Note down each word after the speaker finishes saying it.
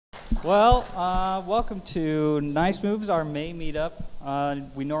Well, welcome to Nice Moves, our May meetup.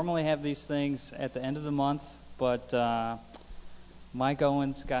 We normally have these things at the end of the month, but Mike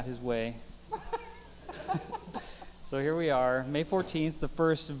Owens got his way. So here we are, May 14th, the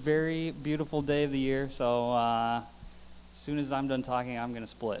first very beautiful day of the year. So as soon as I'm done talking, I'm going to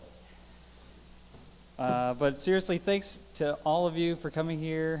split. But seriously, thanks to all of you for coming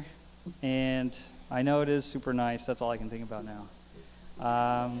here. And I know it is super nice. That's all I can think about now.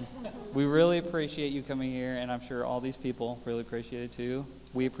 We really appreciate you coming here, and I'm sure all these people really appreciate it too.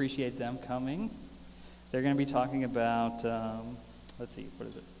 We appreciate them coming. They're going to be talking about, let's see, what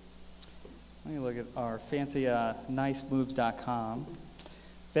is it? Let me look at our fancy nicemoves.com.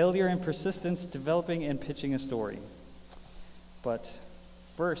 Failure and persistence, developing and pitching a story. But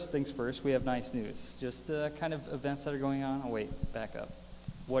first things first, we have nice news. Just kind of events that are going on. Oh, wait, back up.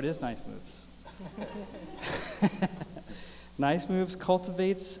 What is Nice Moves? Nice Moves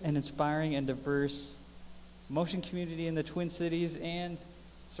cultivates an inspiring and diverse motion community in the Twin Cities and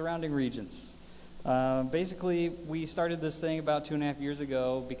surrounding regions. Basically, we started this thing about 2.5 years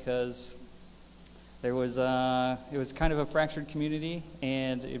ago because it was kind of a fractured community,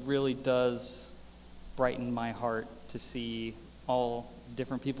 and it really does brighten my heart to see all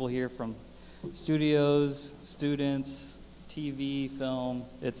different people here from studios, students, TV, film.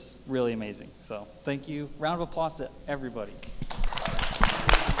 It's really amazing. So thank you. Round of applause to everybody.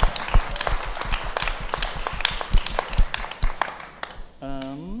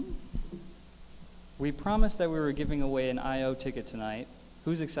 We promised that we were giving away an I.O. ticket tonight.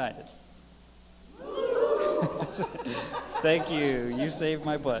 Who's excited? Thank you. You saved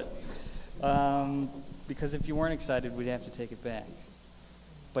my butt. Because if you weren't excited, we'd have to take it back.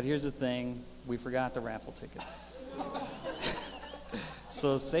 But here's the thing. We forgot the raffle tickets.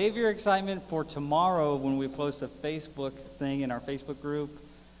 So save your excitement for tomorrow when we post a Facebook thing in our Facebook group.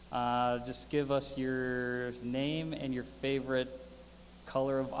 Just give us your name and your favorite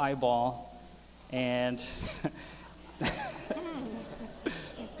color of eyeball. And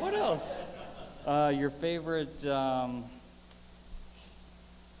what else? Your favorite,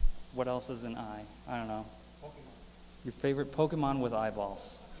 what else is an eye? I don't know. Pokemon. Your favorite Pokemon with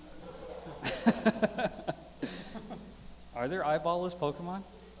eyeballs. Are there eyeball-less Pokemon?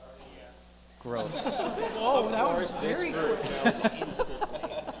 Yeah. Gross. Oh, that was very quick. That was instantly.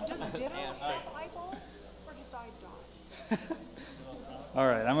 Does ditto have eyeballs or just eye dots? All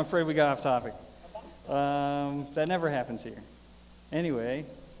right, I'm afraid we got off topic. That never happens here. Anyway,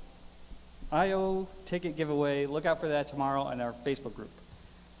 I.O. ticket giveaway. Look out for that tomorrow in our Facebook group.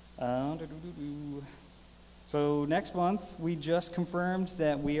 So next month, we just confirmed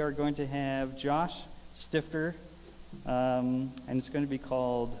that we are going to have Josh Stifter, and it's going to be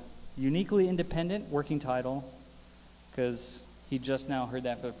called Uniquely Independent, working title, because he just now heard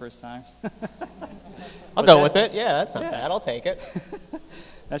that for the first time. I'll go with it. Yeah, that's not bad. I'll take it.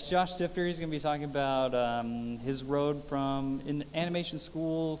 That's Josh Stifter. He's going to be talking about his road from in animation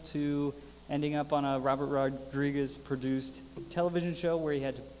school to ending up on a Robert Rodriguez-produced television show where he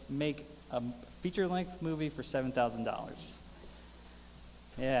had to make a feature-length movie for $7,000.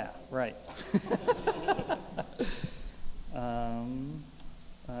 Yeah, right.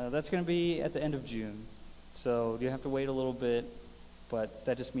 That's going to be at the end of June. So you have to wait a little bit, but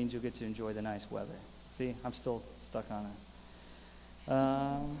that just means you'll get to enjoy the nice weather. See, I'm still stuck on it.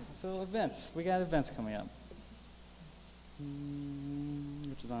 So events. We got events coming up,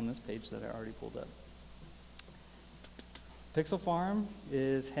 which is on this page that I already pulled up. Pixel Farm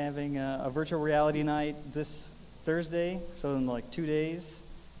is having a virtual reality night this Thursday, so in like 2 days,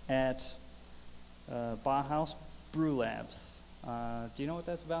 at Bauhaus Brew Labs. Do you know what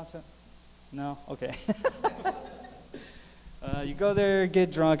that's about? No? Okay. You go there,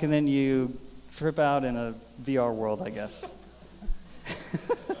 get drunk, and then you trip out in a VR world, I guess.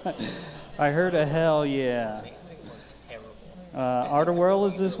 I heard a hell yeah. Art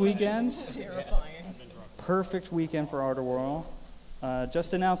World is this weekend. Terrifying. Perfect weekend for Art World.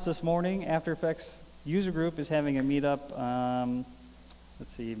 Just announced this morning, After Effects user group is having a meetup,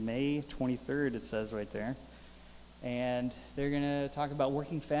 let's see, May 23rd it says right there. And they're going to talk about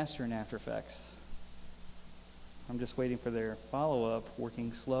working faster in After Effects. I'm just waiting for their follow-up,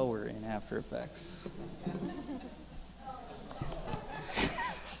 working slower in After Effects.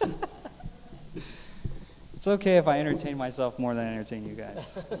 It's okay if I entertain myself more than I entertain you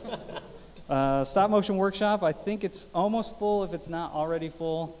guys. Stop motion workshop, I think it's almost full if it's not already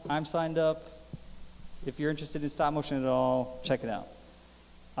full. I'm signed up. If you're interested in stop motion at all, check it out.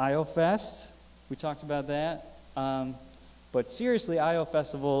 I.O. Fest, we talked about that. But seriously, I.O.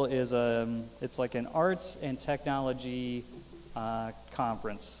 Festival is it's like an arts and technology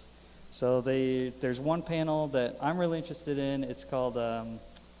conference. So there's one panel that I'm really interested in. It's called, I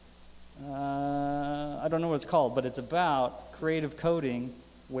don't know what it's called, but it's about creative coding,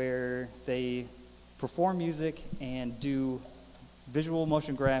 where they perform music and do visual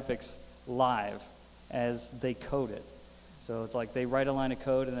motion graphics live as they code it. So it's like they write a line of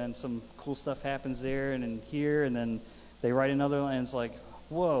code and then some cool stuff happens there and in here, and then they write another line and it's like,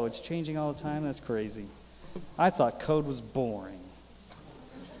 whoa, it's changing all the time? That's crazy. I thought code was boring.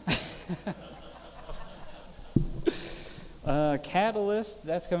 Catalyst,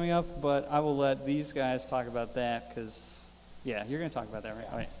 that's coming up, but I will let these guys talk about that because, yeah, you're going to talk about that, right?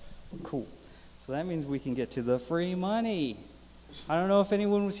 All right, cool. So that means we can get to the free money. I don't know if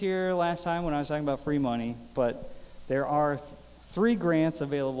anyone was here last time when I was talking about free money, but there are 3 grants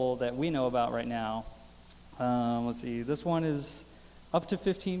available that we know about right now. Let's see, this one is up to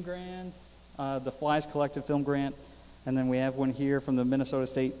 15 grand, the Flies Collective Film Grant, and then we have one here from the Minnesota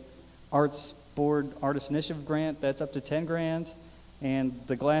State Arts Board Artist Initiative Grant, that's up to 10 grand, and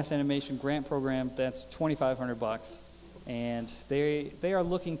the Glass Animation Grant Program, that's $2,500. And they are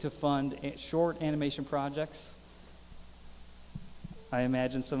looking to fund short animation projects. I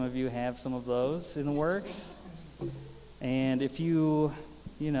imagine some of you have some of those in the works. And if you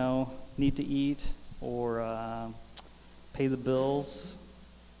need to eat or pay the bills,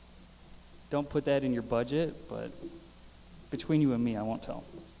 don't put that in your budget, but between you and me, I won't tell.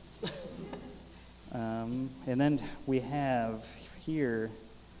 And then we have here,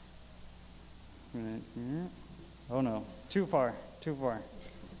 oh no, too far.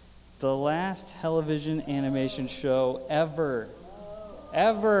 The last television animation show ever.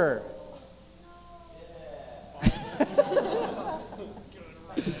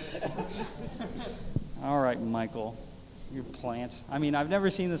 All right, Michael, you plant. I mean, I've never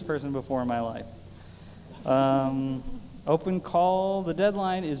seen this person before in my life. Open call, the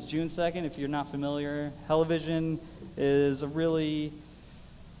deadline is June 2nd, if you're not familiar. Television is a really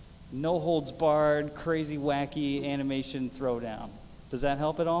no-holds-barred, crazy, wacky animation throwdown. Does that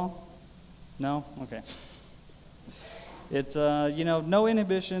help at all? No? Okay. It's, no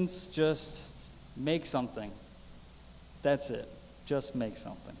inhibitions, just make something. That's it. Just make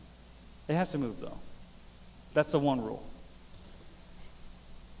something. It has to move, though. That's the one rule.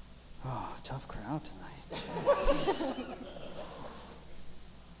 Oh, tough crowd tonight.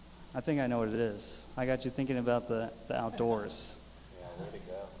 I think I know what it is. I got you thinking about the outdoors. Yeah, way to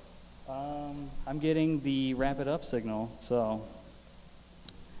go. I'm getting the wrap it up signal, so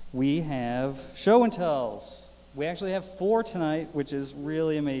we have show and tells. We actually have 4 tonight, which is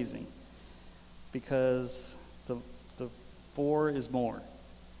really amazing because the 4 is more.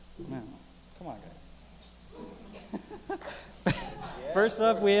 Now, come on, guys. First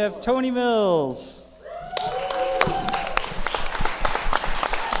up, we have Tony Mills.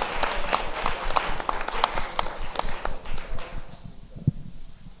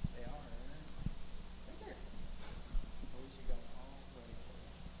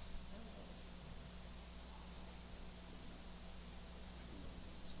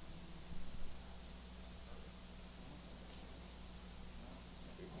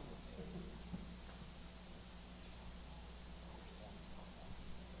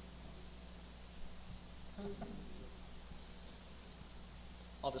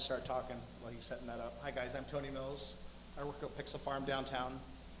 I'll just start talking while he's setting that up. Hi guys, I'm Tony Mills. I work at Pixel Farm downtown,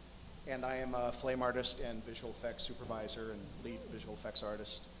 and I am a flame artist and visual effects supervisor and lead visual effects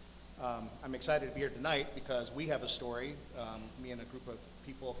artist. I'm excited to be here tonight because we have a story, me and a group of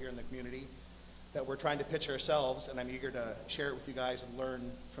people here in the community, that we're trying to pitch ourselves, and I'm eager to share it with you guys and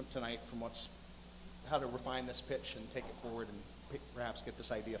learn from tonight from how to refine this pitch and take it forward and perhaps get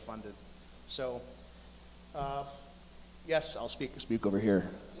this idea funded. So, yes, I'll speak over here.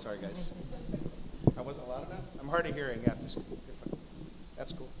 Sorry, guys. I wasn't loud enough? I'm hard of hearing. Yeah,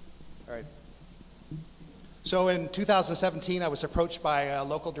 that's cool. All right. So in 2017, I was approached by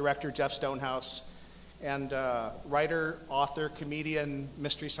local director Jeff Stonehouse and writer, author, comedian,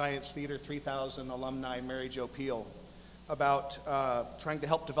 Mystery Science Theater 3000 alumni Mary Jo Peel about trying to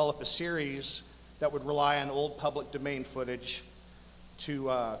help develop a series that would rely on old public domain footage to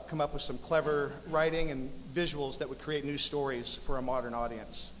come up with some clever writing and visuals that would create new stories for a modern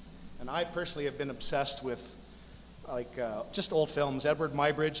audience. And I personally have been obsessed with just old films. Edward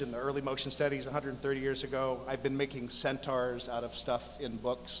Muybridge in the early motion studies 130 years ago. I've been making centaurs out of stuff in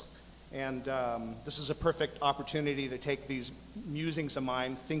books. And this is a perfect opportunity to take these musings of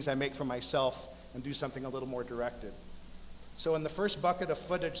mine, things I make for myself, and do something a little more directed. So in the first bucket of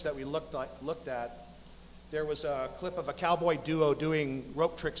footage that we looked at, there was a clip of a cowboy duo doing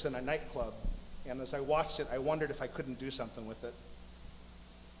rope tricks in a nightclub. And as I watched it, I wondered if I couldn't do something with it.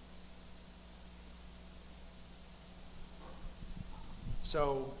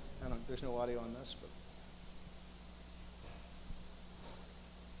 So, I don't know, there's no audio on this, but.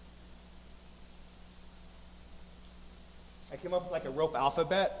 I came up with like a rope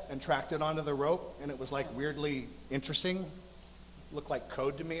alphabet and tracked it onto the rope, and it was like weirdly interesting. Looked like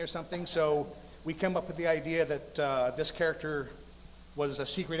code to me or something. So we came up with the idea that this character was a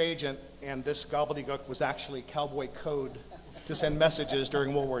secret agent, and this gobbledygook was actually cowboy code to send messages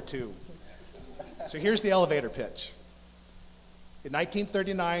during World War II. So here's the elevator pitch. In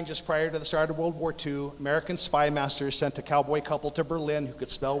 1939, just prior to the start of World War II, American spy masters sent a cowboy couple to Berlin who could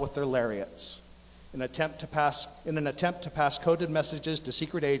spell with their lariats in an attempt to pass coded messages to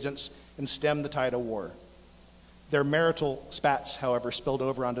secret agents and stem the tide of war. Their marital spats, however, spilled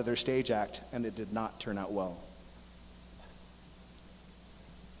over onto their stage act, and it did not turn out well.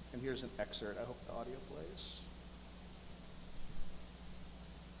 And here's an excerpt. I hope the audio plays.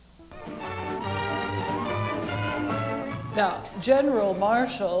 Now, General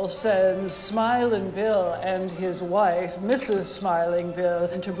Marshall sends Smiling Bill and his wife, Mrs. Smiling Bill,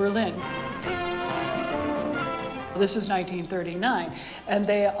 into Berlin. This is 1939, and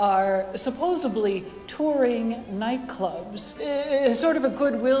they are supposedly touring nightclubs. Sort of a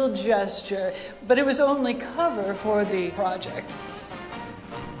goodwill gesture, but it was only cover for the project.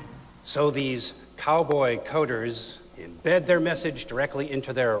 So these cowboy coders embed their message directly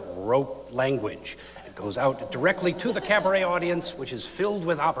into their rope language. It goes out directly to the cabaret audience, which is filled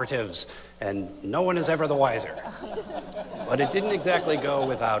with operatives, and no one is ever the wiser. But it didn't exactly go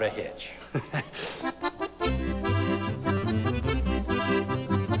without a hitch.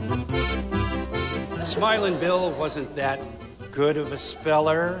 Smilin' Bill wasn't that good of a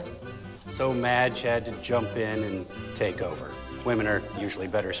speller, so Madge had to jump in and take over. Women are usually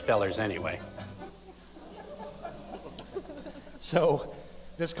better spellers anyway. So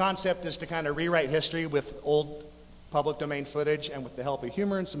this concept is to kind of rewrite history with old public domain footage, and with the help of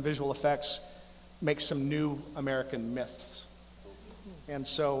humor and some visual effects, make some new American myths. And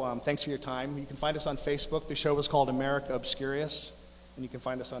so thanks for your time. You can find us on Facebook. The show is called America Obscurious, and you can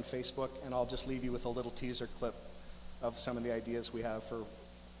find us on Facebook, and I'll just leave you with a little teaser clip of some of the ideas we have for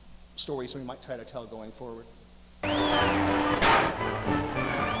stories we might try to tell going forward. The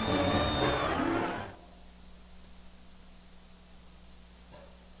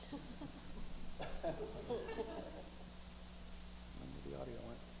audio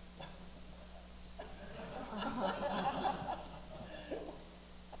went.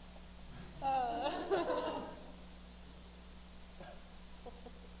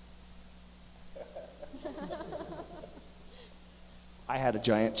 I had a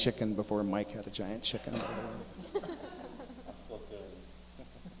giant chicken before Mike had a giant chicken.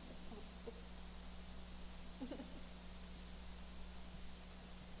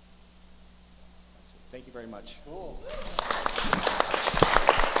 Thank you very much. Cool.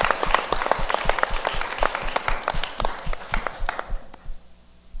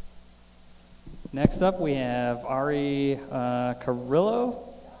 Next up, we have Ari Carrillo.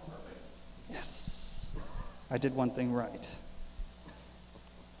 Yes, I did one thing right.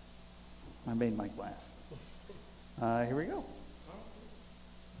 I made Mike laugh. Here we go.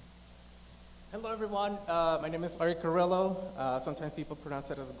 Hello, everyone. My name is Ari Carrillo. Sometimes people pronounce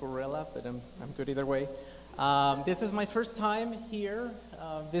it as gorilla, but I'm good either way. This is my first time here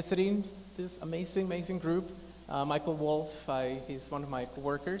visiting this amazing group. Michael Wolf, he's one of my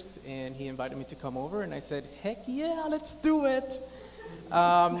coworkers, and he invited me to come over, and I said, heck yeah, let's do it.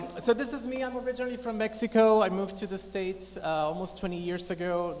 So this is me. I'm originally from Mexico. I moved to the States almost 20 years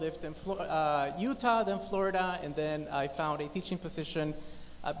ago, lived in Utah, then Florida, and then I found a teaching position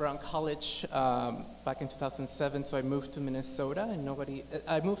at Brown College back in 2007, so I moved to Minnesota, and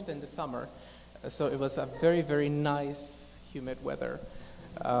I moved in the summer, so it was a very nice, humid weather.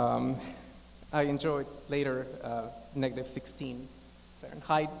 I enjoyed later -16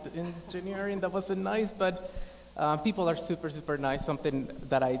 Fahrenheit in January, and that wasn't nice, but people are super nice, something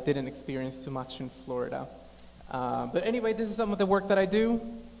that I didn't experience too much in Florida. But anyway, this is some of the work that I do.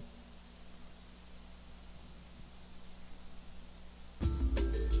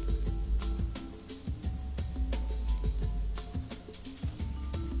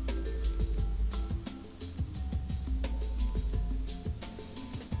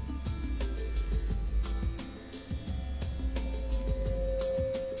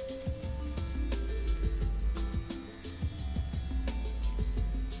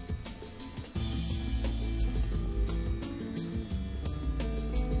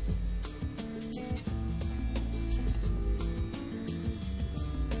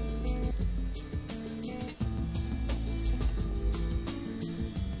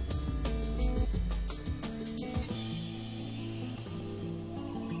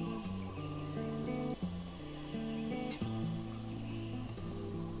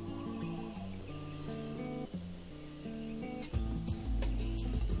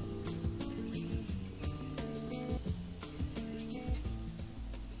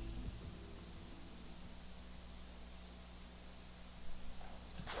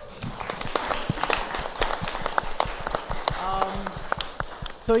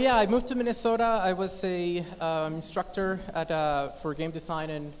 So yeah, I moved to Minnesota. I was a instructor for game design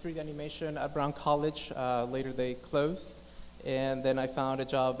and 3D animation at Brown College. Later they closed. And then I found a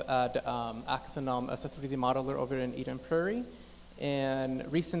job at Axonom as a 3D modeler over in Eden Prairie.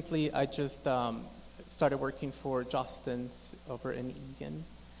 And recently I just started working for Justin's over in Egan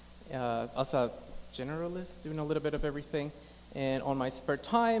as a generalist, doing a little bit of everything. And on my spare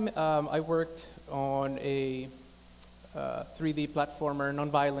time, I worked on a 3D platformer,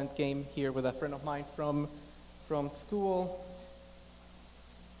 non-violent game here with a friend of mine from school.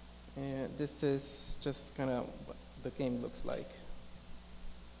 And this is just kind of what the game looks like.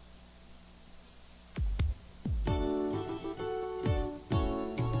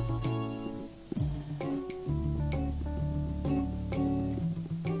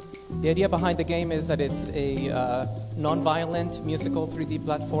 The idea behind the game is that it's a non-violent musical 3D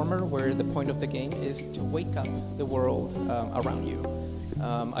platformer where the point of the game is to wake up the world around you.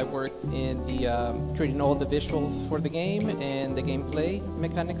 I worked in creating all the visuals for the game and the gameplay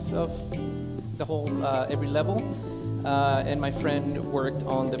mechanics of the whole every level. And my friend worked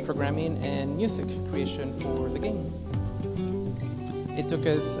on the programming and music creation for the game. It took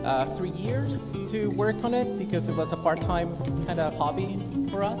us 3 years to work on it because it was a part-time kind of hobby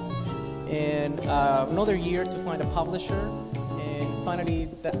for us. And another year to find a publisher. And finally,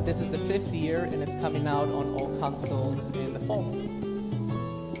 this is the 5th year, and it's coming out on all consoles in the fall.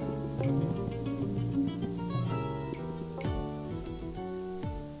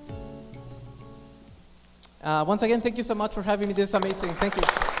 Once again, thank you so much for having me. This is amazing. Thank you.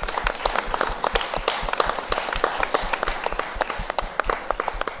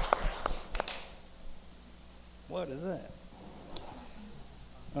 What is that?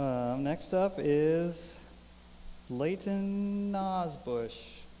 Next up is Leighton Nosbush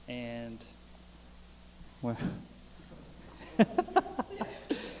and well,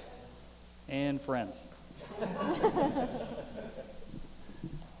 and friends.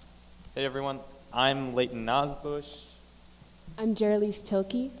 Hey everyone, I'm Leighton Nosbush. I'm Jerelise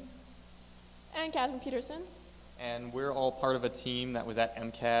Tilkey. And Catherine Peterson. And we're all part of a team that was at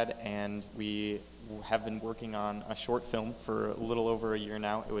MCAD, and we have been working on a short film for a little over a year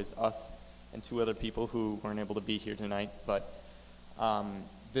now. It was us and 2 other people who weren't able to be here tonight, but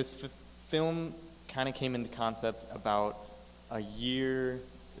this film kind of came into concept about a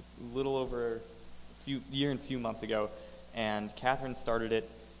little over a year and a few months ago, and Catherine started it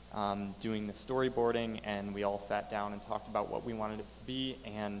doing the storyboarding, and we all sat down and talked about what we wanted it to be,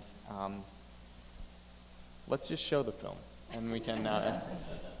 and let's just show the film, and we can.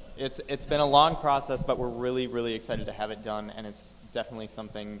 It's been a long process, but we're really, really excited to have it done, and it's definitely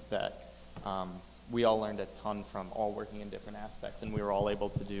something that we all learned a ton from, all working in different aspects, and we were all able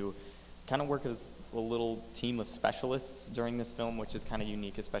to kind of work as a little team of specialists during this film, which is kind of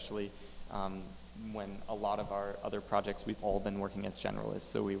unique, especially when a lot of our other projects we've all been working as generalists,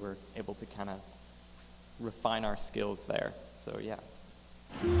 so we were able to kind of refine our skills there. So yeah.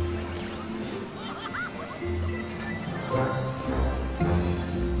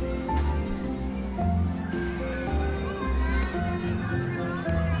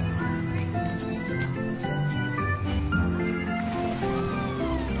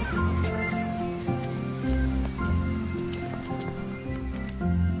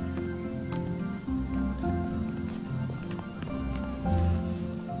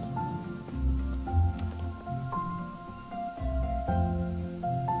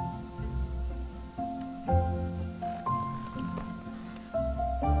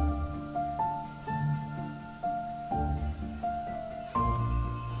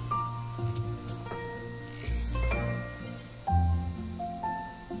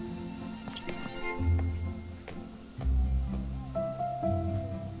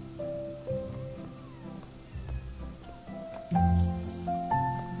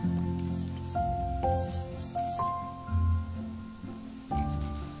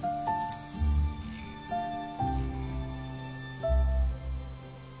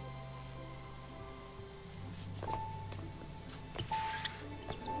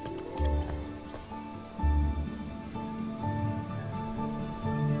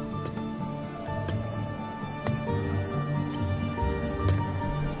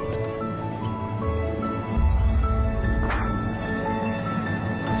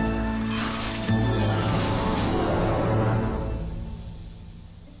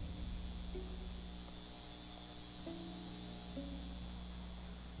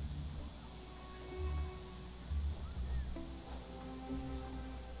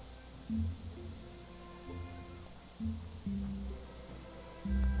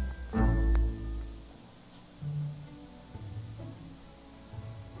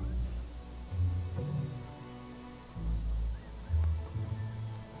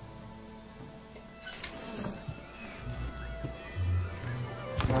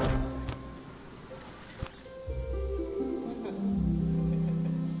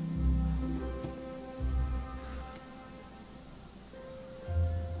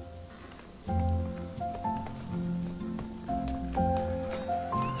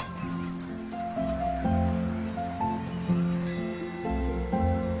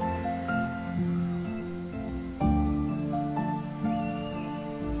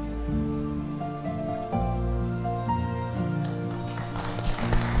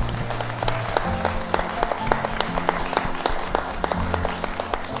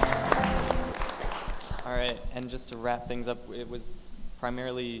 And just to wrap things up, it was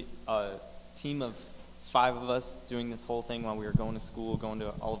primarily a team of 5 of us doing this whole thing while we were going to school, going to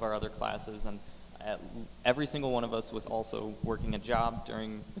all of our other classes, and every single one of us was also working a job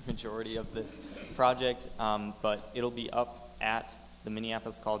during the majority of this project, but it'll be up at the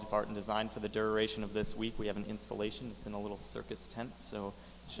Minneapolis College of Art and Design for the duration of this week. We have an installation. It's in a little circus tent, so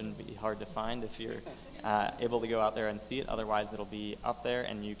it shouldn't be hard to find if you're able to go out there and see it. Otherwise, it'll be up there,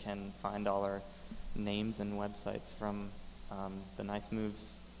 and you can find all our names and websites from the Nice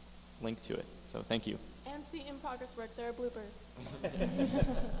Moves link to it. So thank you. And see in-progress work. There are bloopers.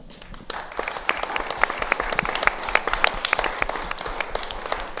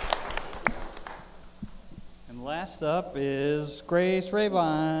 And last up is Grace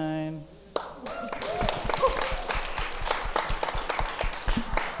Rabine.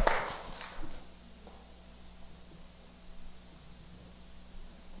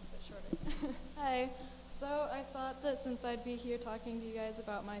 Hi. So I thought that since I'd be here talking to you guys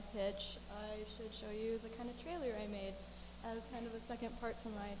about my pitch, I should show you the kind of trailer I made as kind of a second part to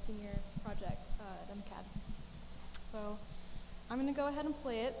my senior project at MCAD. So I'm going to go ahead and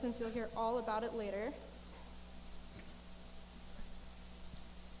play it since you'll hear all about it later.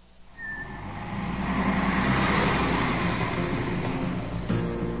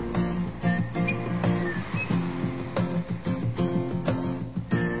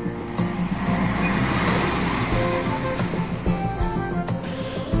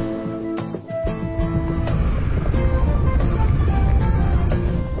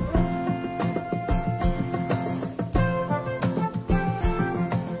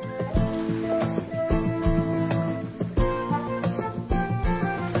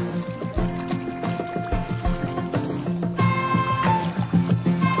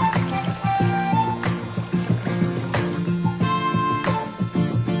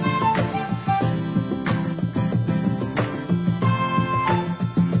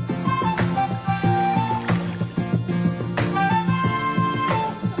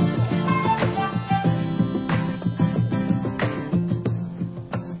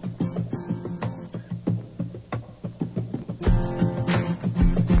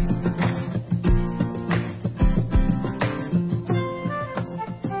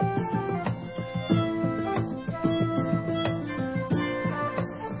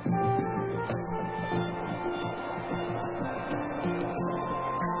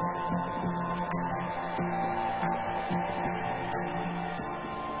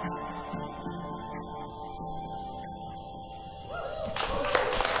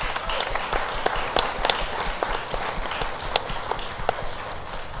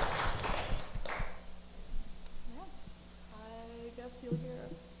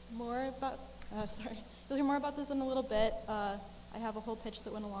 You'll hear more about this in a little bit. I have a whole pitch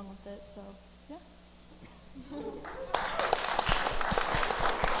that went along with it, so yeah.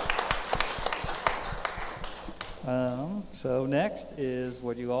 So next is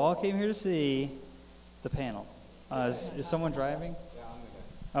what you all came here to see, the panel. Is someone driving? Yeah,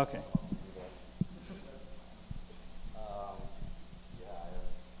 I'm gonna. Okay.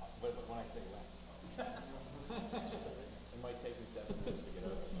 But when I say when, it might take me 7 minutes to get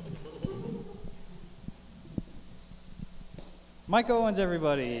over. Mike Owens,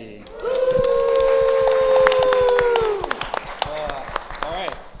 everybody. All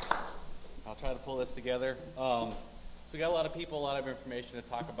right, I'll try to pull this together. So we got a lot of people, a lot of information to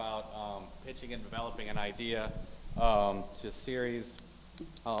talk about pitching and developing an idea to a series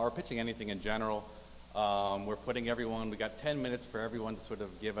or pitching anything in general. We're putting everyone, we got 10 minutes for everyone to sort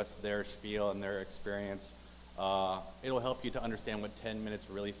of give us their spiel and their experience. It'll help you to understand what 10 minutes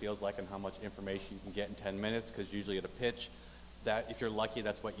really feels like and how much information you can get in 10 minutes, because usually at a pitch, that if you're lucky,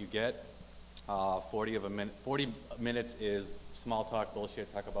 that's what you get. 40 minutes is small talk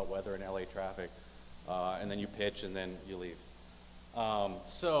bullshit, talk about weather and LA traffic, and then you pitch and then you leave.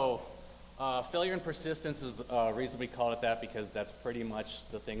 Failure and persistence is the reason we call it that, because that's pretty much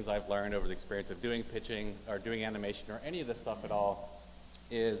the things I've learned over the experience of doing pitching or doing animation or any of this stuff at all,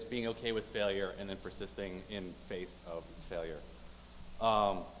 is being okay with failure and then persisting in face of failure.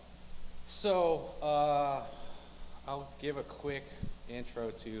 I'll give a quick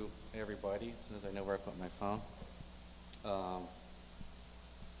intro to everybody as soon as I know where I put my phone.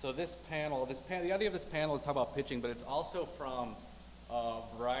 So the idea of this panel is to talk about pitching, but it's also from a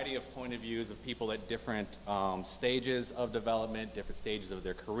variety of point of views of people at different stages of development, different stages of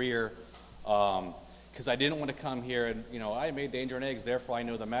their career. Because I didn't want to come here and, I made Danger and Eggs, therefore I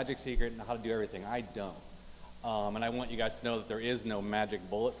know the magic secret and how to do everything. I don't. And I want you guys to know that there is no magic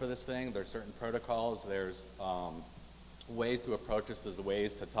bullet for this thing. There's certain protocols, there's ways to approach this, there's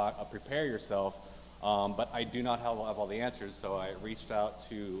ways to prepare yourself But I do not have all the answers, so I reached out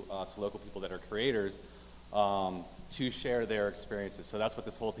to some local people that are creators to share their experiences. So that's what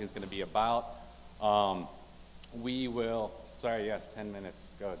this whole thing is going to be about. We will, sorry, yes, 10 minutes,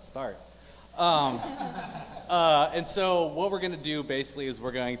 go ahead, start. And so what we're going to do basically is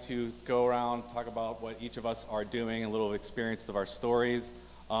we're going to go around, talk about what each of us are doing, a little experience of our stories.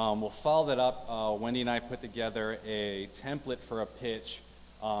 We'll follow that up. Wendie and I put together a template for a pitch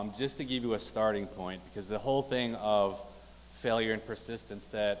just to give you a starting point, because the whole thing of failure and persistence,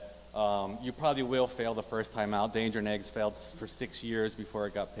 that you probably will fail the first time out. Danger and Eggs failed for 6 years before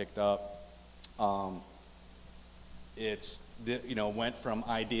it got picked up. Went from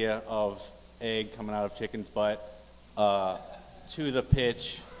idea of egg coming out of chicken's butt to the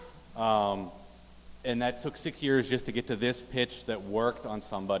pitch, and that took 6 years just to get to this pitch that worked on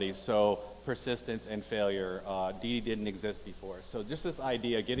somebody. So persistence and failure, Dee Dee didn't exist before. So just this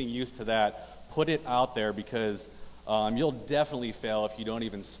idea, getting used to that, put it out there, because you'll definitely fail if you don't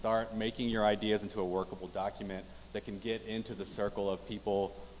even start making your ideas into a workable document that can get into the circle of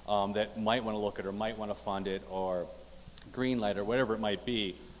people that might want to look at or might want to fund it or greenlight or whatever it might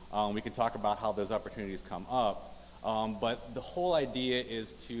be. We can talk about how those opportunities come up. But the whole idea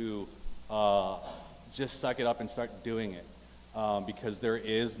is to just suck it up and start doing it. Because there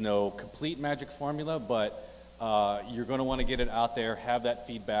is no complete magic formula, but you're going to want to get it out there, have that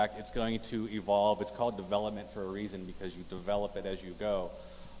feedback. It's going to evolve. It's called development for a reason, because you develop it as you go.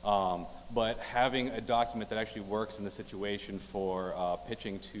 But having a document that actually works in the situation for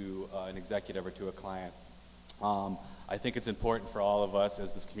pitching to an executive or to a client, I think it's important for all of us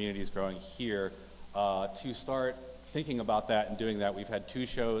as this community is growing here to start thinking about that and doing that. We've had 2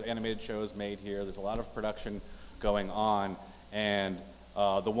 shows, animated shows made here. There's a lot of production going on. And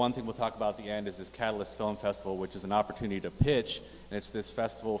the one thing we'll talk about at the end is this Catalyst Film Festival, which is an opportunity to pitch. And it's this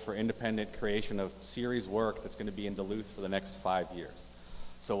festival for independent creation of series work that's going to be in Duluth for the next 5 years.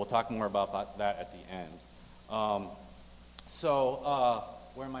 So we'll talk more about that at the end.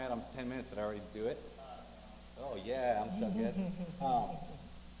 Where am I at? I'm 10 minutes. Did I already do it? Oh, yeah, I'm so good.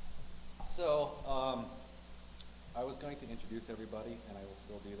 I was going to introduce everybody, and I will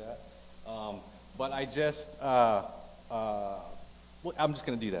still do that. But I just... I'm just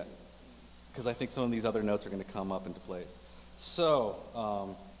going to do that, because I think some of these other notes are going to come up into place. So,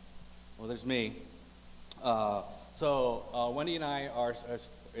 there's me. Wendie and I are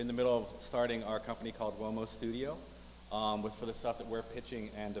in the middle of starting our company called WOMO Studio for the stuff that we're pitching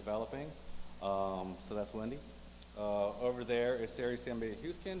and developing. So that's Wendie. Over there is Sari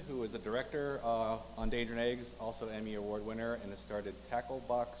Sambe-Huskin, who is a director on Danger and Eggs, also Emmy Award winner, and has started Tackle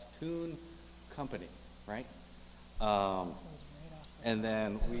Box Toon Company, right? And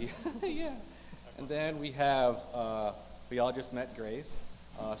then we, yeah. And then we have, we all just met Grace,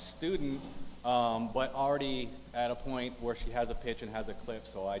 student, but already at a point where she has a pitch and has a clip.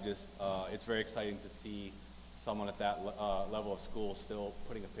 So it's very exciting to see someone at that level of school still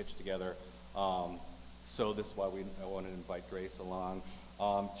putting a pitch together. So this is why I wanted to invite Grace along.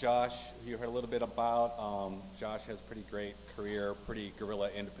 Josh, you heard a little bit about. Josh has a pretty great career, pretty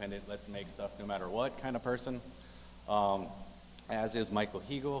guerrilla independent, let's make stuff no matter what kind of person. As is Michael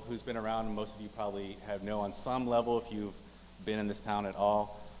Hegel, who's been around, and most of you probably have known on some level if you've been in this town at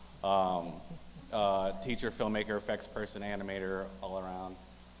all. Teacher, filmmaker, effects person, animator, all around.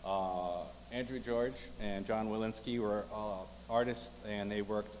 Andrew George and John Walensky were artists, and they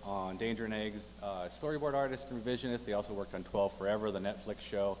worked on Danger and Eggs, storyboard artist and revisionist. They also worked on 12 Forever, the Netflix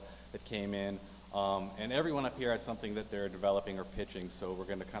show that came in. And everyone up here has something that they're developing or pitching, so we're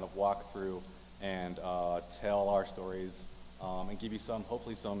going to kind of walk through and tell our stories and give you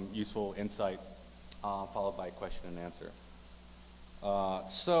hopefully some useful insight, followed by question and answer.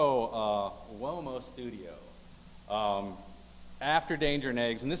 WOMO Studio. After Danger and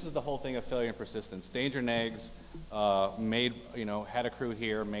Eggs, and this is the whole thing of failure and persistence. Danger and Eggs had a crew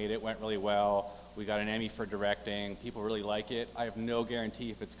here, made it, went really well. We got an Emmy for directing. People really like it. I have no guarantee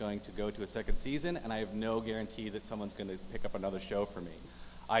if it's going to go to a second season, and I have no guarantee that someone's going to pick up another show for me.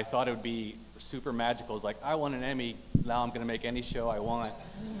 I thought it would be super magical. It's like, I won an Emmy, now I'm going to make any show I want.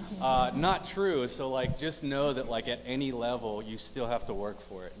 Not true. So just know that at any level, you still have to work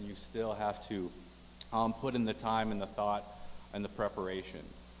for it, and you still have to put in the time and the thought and the preparation.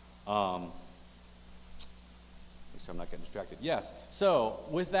 Make sure I'm not getting distracted. Yes. So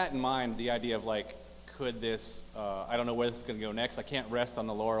with that in mind, the idea of could this, I don't know where this is going to go next. I can't rest on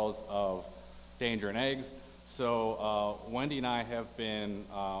the laurels of Danger and Eggs. So Wendie and I have been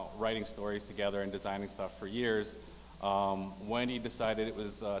writing stories together and designing stuff for years. Wendie decided it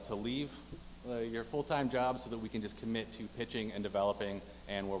was to leave your full-time job so that we can just commit to pitching and developing,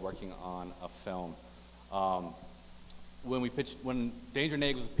 and we're working on a film. When Danger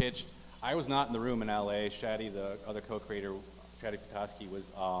Neg was pitched, I was not in the room in LA. Shadi, the other co-creator, Shadi Petoskey, was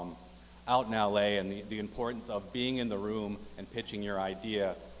out in LA, and the importance of being in the room and pitching your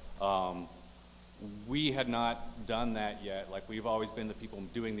idea. We had not done that yet. Like, we've always been the people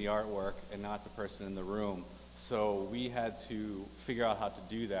doing the artwork and not the person in the room. So we had to figure out how to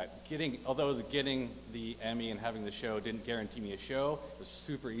do that. Although getting the Emmy and having the show didn't guarantee me a show, it was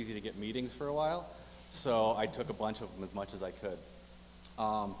super easy to get meetings for a while. So I took a bunch of them as much as I could.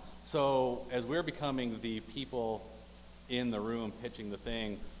 So as we're becoming the people in the room pitching the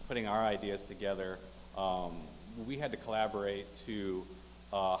thing, putting our ideas together, we had to collaborate to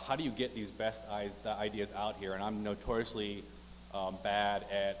how do you get these best ideas out here? And I'm notoriously bad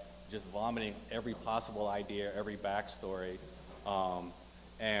at just vomiting every possible idea, every backstory,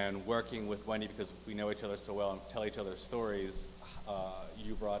 and working with Wendie, because we know each other so well and tell each other stories.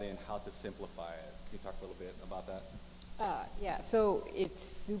 You brought in how to simplify it. Can you talk a little bit about that? Yeah, so it's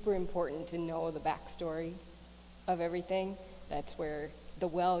super important to know the backstory of everything. That's where the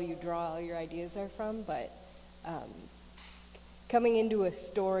well you draw all your ideas are from, but coming into a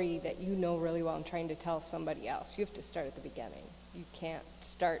story that you know really well and trying to tell somebody else, you have to start at the beginning. You can't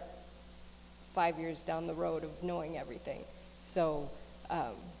start 5 years down the road of knowing everything. So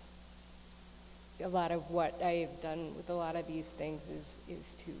a lot of what I have done with a lot of these things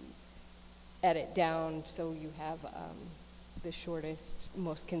is to edit down so you have the shortest,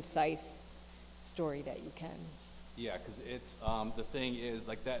 most concise story that you can. Yeah, because it's the thing is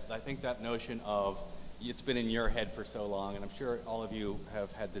like that. I think that notion of it's been in your head for so long, and I'm sure all of you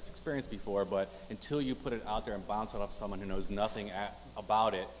have had this experience before. But until you put it out there and bounce it off someone who knows nothing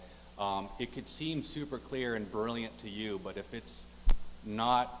about it, it could seem super clear and brilliant to you. But if it's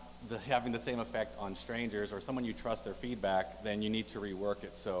not having the same effect on strangers or someone you trust their feedback, then you need to rework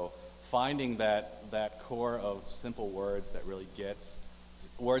it. So finding that core of simple words that really gets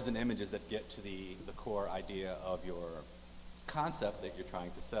words and images that get to the core idea of your concept that you're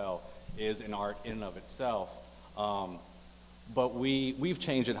trying to sell is an art in and of itself. But we've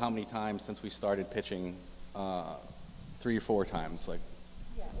changed it how many times since we started pitching? 3 or 4 times.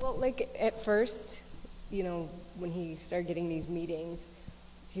 Yeah, well, like at first, you know, when he started getting these meetings,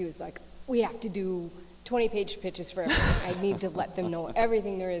 he was like, we have to do 20-page pitches for everything. I need to let them know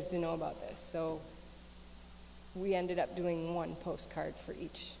everything there is to know about this. So we ended up doing 1 postcard for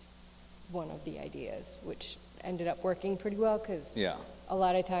each one of the ideas, which ended up working pretty well because a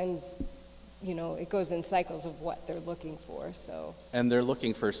lot of times, you know, it goes in cycles of what they're looking for. So. And they're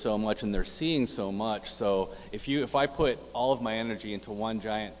looking for so much, and they're seeing so much. So if I put all of my energy into one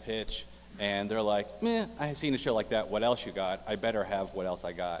giant pitch, and they're like, meh, I've seen a show like that. What else you got? I better have what else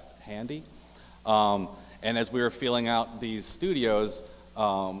I got handy. And as we were filling out these studios,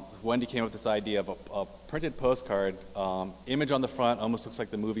 Wendie came up with this idea of a printed postcard, image on the front, almost looks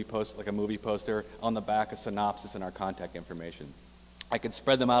like a movie poster. On the back, a synopsis and our contact information. I could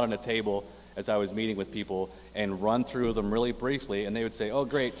spread them out on a table as I was meeting with people and run through them really briefly, and they would say, oh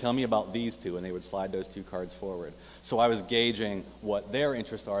great, tell me about these 2, and they would slide those 2 cards forward. So I was gauging what their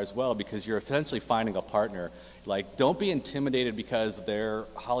interests are as well, because you're essentially finding a partner. Like, don't be intimidated because they're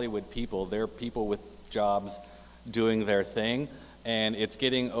Hollywood people. They're people with jobs doing their thing, and it's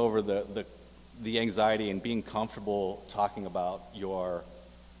getting over the anxiety and being comfortable talking about your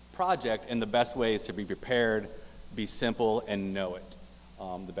project, and the best way is to be prepared, be simple, and know it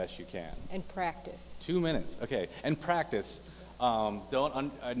the best you can. And practice. 2 minutes, okay. And practice.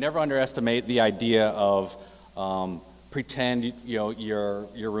 Never underestimate the idea of pretend your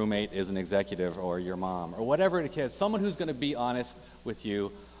roommate is an executive or your mom or whatever it is. Someone who's going to be honest with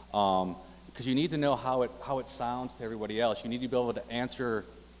you, because you need to know how it sounds to everybody else. You need to be able to answer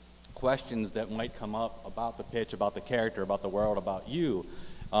questions that might come up about the pitch, about the character, about the world, about you.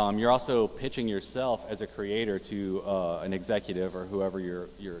 You're also pitching yourself as a creator to an executive or whoever you're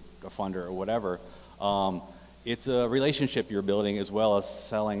a funder or whatever. It's a relationship you're building as well as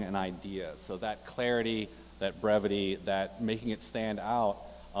selling an idea. So that clarity, that brevity, that making it stand out,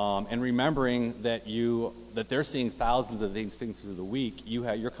 and remembering that they're seeing thousands of these things through the week.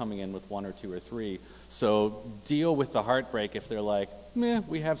 You're coming in with 1 or 2 or 3. So deal with the heartbreak if they're like, meh,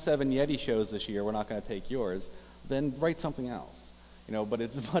 we have 7 Yeti shows this year, we're not going to take yours. Then write something else. But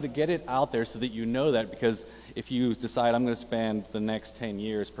it's about to get it out there so that you know that, because if you decide I'm going to spend the next 10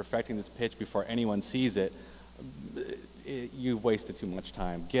 years perfecting this pitch before anyone sees it, you've wasted too much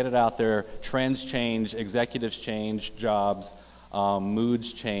time. Get it out there. Trends change, executives change, jobs,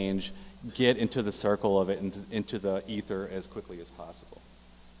 moods change. Get into the circle of it, into the ether as quickly as possible.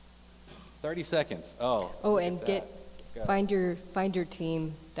 30 seconds. And find your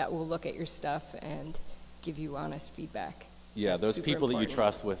team that will look at your stuff and give you honest feedback. Yeah, That's those super people that you important.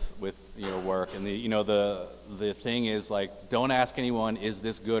 trust with your work, and the thing is, like, don't ask anyone, is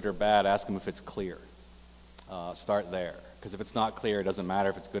this good or bad? Ask them if it's clear. Start there, because if it's not clear, it doesn't matter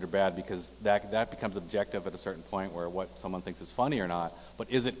if it's good or bad, because that becomes objective at a certain point where what someone thinks is funny or not. But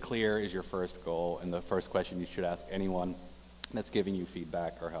is it clear is your first goal, and the first question you should ask anyone that's giving you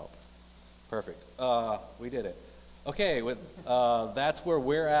feedback or help. Perfect. We did it. Okay, that's where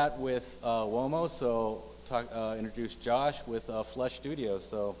we're at with WOMO. So introduce Josh with Flush Studios.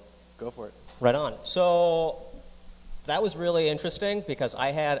 So go for it. Right on. So that was really interesting because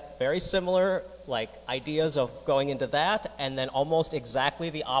I had very similar ideas of going into that, and then almost exactly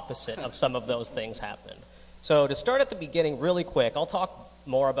the opposite of some of those things happened. So to start at the beginning really quick, I'll talk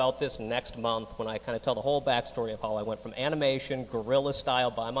more about this next month when I kind of tell the whole backstory of how I went from animation, guerrilla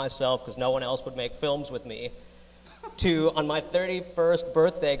style by myself, because no one else would make films with me, to on my 31st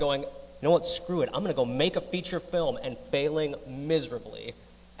birthday going, you know what, screw it, I'm going to go make a feature film, and failing miserably.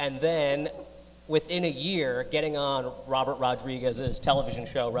 And then within a year, getting on Robert Rodriguez's television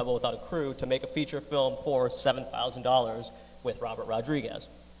show, Rebel Without a Crew, to make a feature film for $7,000 with Robert Rodriguez.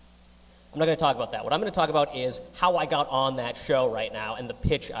 I'm not going to talk about that. What I'm going to talk about is how I got on that show right now and the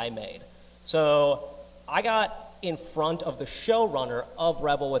pitch I made. So I got in front of the showrunner of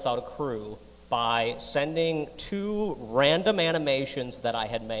Rebel Without a Crew by sending 2 random animations that I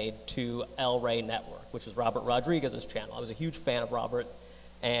had made to El Rey Network, which is Robert Rodriguez's channel. I was a huge fan of Robert,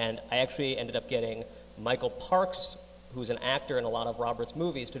 and I actually ended up getting Michael Parks, who's an actor in a lot of Robert's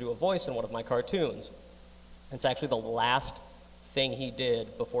movies, to do a voice in one of my cartoons. It's actually the last thing he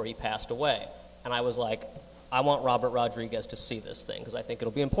did before he passed away. And I was like, I want Robert Rodriguez to see this thing because I think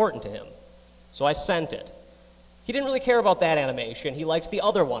it'll be important to him. So I sent it. He didn't really care about that animation. He liked the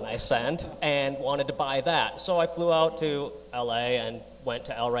other one I sent and wanted to buy that. So I flew out to LA and went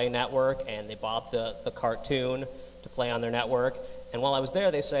to El Rey Network, and they bought the cartoon to play on their network. And while I was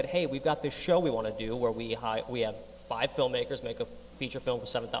there, they said, hey, we've got this show we want to do where we have 5 filmmakers make a feature film for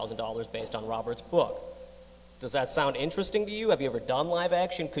 $7,000 based on Robert's book. Does that sound interesting to you? Have you ever done live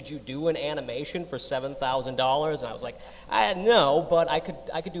action? Could you do an animation for $7,000? And I was like, no, but I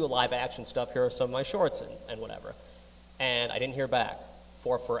could do a live action stuff. Here are some of my shorts and whatever. And I didn't hear back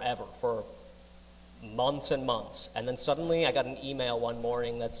for forever, for months and months. And then suddenly I got an email one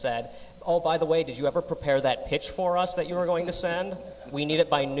morning that said, oh, by the way, did you ever prepare that pitch for us that you were going to send? We need it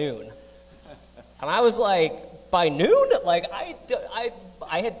by noon. And I was like, by noon? Like, I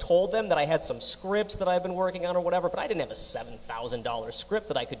had told them that I had some scripts that I've been working on or whatever, but I didn't have a $7,000 script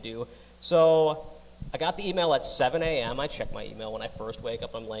that I could do. So I got the email at 7 a.m. I check my email when I first wake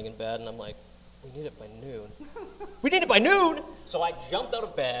up. I'm laying in bed, and I'm like, we need it by noon. We need it by noon! So I jumped out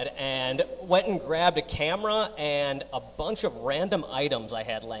of bed and went and grabbed a camera and a bunch of random items I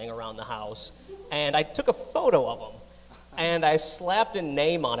had laying around the house, and I took a photo of them. And I slapped a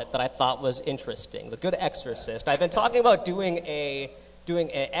name on it that I thought was interesting, The Good Exorcist. I've been talking about doing an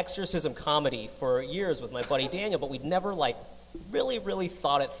exorcism comedy for years with my buddy Daniel, but we'd never really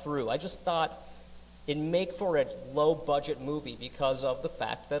thought it through. I just thought it'd make for a low-budget movie because of the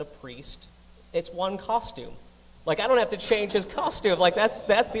fact that a priest, it's one costume. I don't have to change his costume.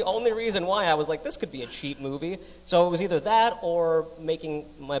 That's the only reason why I was like, this could be a cheap movie. So it was either that or making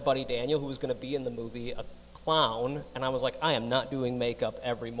my buddy Daniel, who was going to be in the movie, a clown. And I was like, I am not doing makeup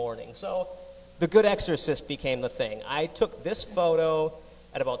every morning. So The Good Exorcist became the thing. I took this photo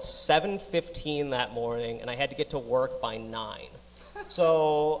at about 7:15 that morning, and I had to get to work by 9.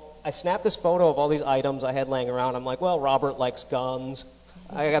 So I snapped this photo of all these items I had laying around. I'm like, well, Robert likes guns.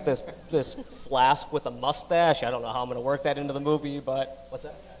 I got this flask with a mustache. I don't know how I'm going to work that into the movie, but what's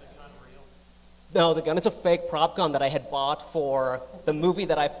that? No, the gun is a fake prop gun that I had bought for the movie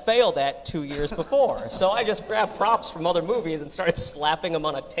that I failed at 2 years before. So I just grabbed props from other movies and started slapping them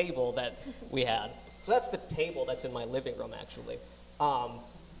on a table that we had. So that's the table that's in my living room, actually.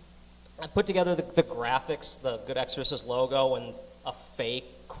 I put together the graphics, the Good Exorcist logo, and a fake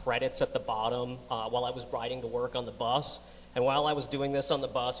credits at the bottom while I was riding to work on the bus. And while I was doing this on the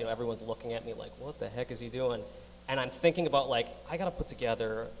bus, everyone's looking at me like, what the heck is he doing? And I'm thinking about, I got to put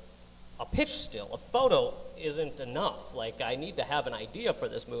together a pitch still. A photo isn't enough. I need to have an idea for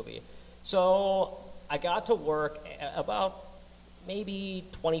this movie. So I got to work about maybe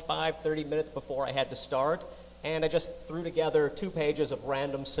 25, 30 minutes before I had to start, and I just threw together 2 pages of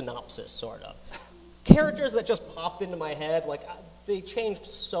random synopsis, sort of. Characters that just popped into my head, they changed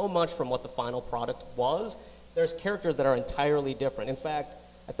so much from what the final product was. There's characters that are entirely different. In fact,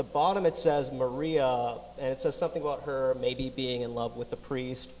 at the bottom it says Maria, and it says something about her maybe being in love with the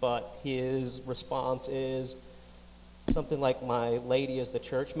priest, but his response is, something like "My lady is the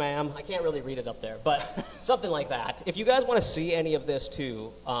church, ma'am." I can't really read it up there, but something like that. If you guys want to see any of this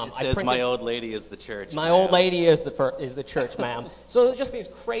too, it says "My old lady is the church." My old lady is the church, ma'am. So just these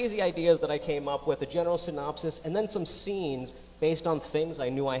crazy ideas that I came up with, a general synopsis, and then some scenes based on things I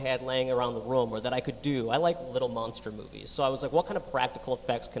knew I had laying around the room or that I could do. I like little monster movies, so I was like, what kind of practical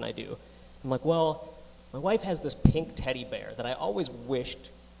effects can I do? I'm like, well, my wife has this pink teddy bear that I always wished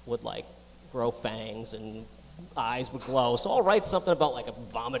would like grow fangs and eyes would glow. So I'll write something about like a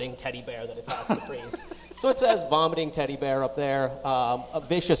vomiting teddy bear that attacks the trees. So it says vomiting teddy bear up there, a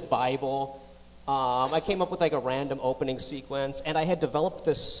vicious Bible. I came up with like a random opening sequence, and I had developed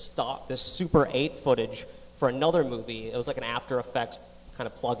this Super 8 footage for another movie. It was like an After Effects kind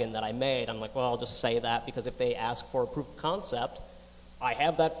of plugin that I made. I'm like, well, I'll just say that because if they ask for a proof of concept, I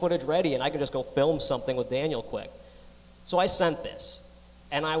have that footage ready and I can just go film something with Daniel quick. So I sent this.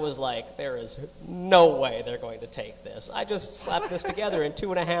 And I was like, there is no way they're going to take this. I just slapped this together in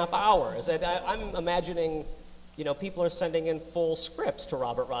 2.5 hours. And I'm imagining, you know, people are sending in full scripts to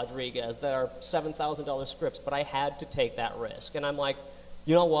Robert Rodriguez that are $7,000 scripts, but I had to take that risk. And I'm like,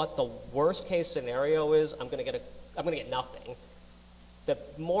 you know what? The worst case scenario is I'm going to get nothing. The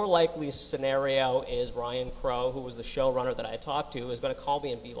more likely scenario is Ryan Crowe, who was the showrunner that I talked to, is going to call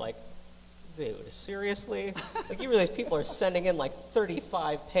me and be like, dude, seriously? Like, you realize people are sending in like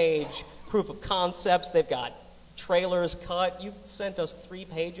 35-page proof of concepts. They've got trailers cut. You sent us 3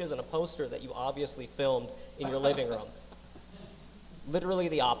 pages and a poster that you obviously filmed in your living room. Literally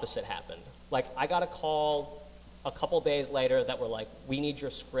the opposite happened. Like, I got a call a couple days later that were like, we need your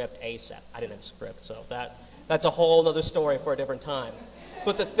script ASAP. I didn't have a script, so that's a whole other story for a different time.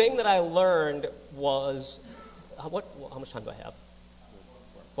 But the thing that I learned was, how much time do I have?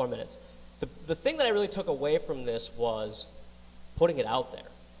 4 minutes. The thing that I really took away from this was putting it out there.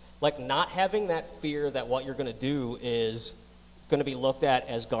 Like, not having that fear that what you're going to do is going to be looked at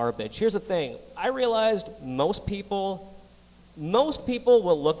as garbage. Here's the thing. I realized most people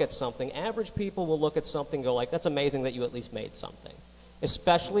will look at something, average people will look at something and go like, that's amazing that you at least made something.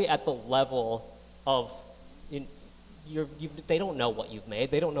 Especially at the level of, they don't know what you've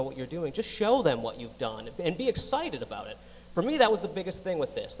made, they don't know what you're doing. Just show them what you've done and be excited about it. For me, that was the biggest thing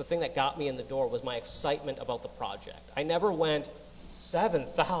with this. The thing that got me in the door was my excitement about the project. I never went,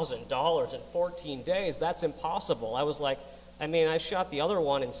 $7,000 in 14 days, that's impossible. I was like, I mean, I shot the other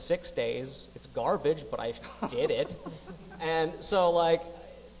one in 6 days. It's garbage, but I did it. And so, like,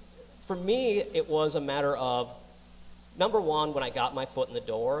 for me, it was a matter of, number one, when I got my foot in the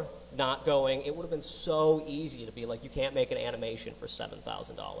door, not going, it would have been so easy to be like, you can't make an animation for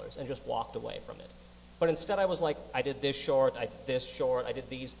 $7,000, and just walked away from it. But instead I was like, I did this short, I did this short, I did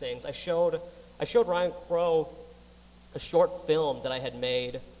these things. I showed Ryan Crowe a short film that I had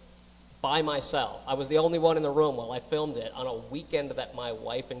made by myself. I was the only one in the room while I filmed it on a weekend that my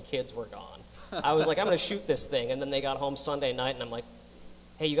wife and kids were gone. I was like, I'm going to shoot this thing. And then they got home Sunday night, and I'm like,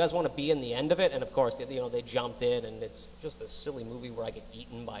 hey, you guys want to be in the end of it? And of course, you know, they jumped in, and it's just this silly movie where I get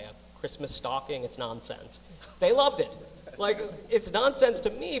eaten by a Christmas stocking. It's nonsense. They loved it. Like, it's nonsense to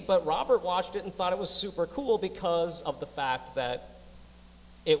me, but Robert watched it and thought it was super cool because of the fact that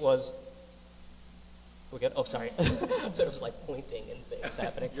it was, oh, sorry. There was like pointing and things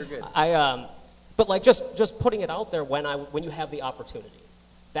happening. You're good. But like just putting it out there when you have the opportunity.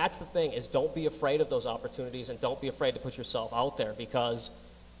 That's the thing, is don't be afraid of those opportunities and don't be afraid to put yourself out there, because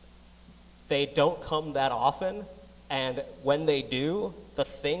they don't come that often. And when they do, the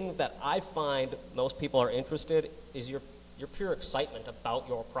thing that I find most people are interested is your pure excitement about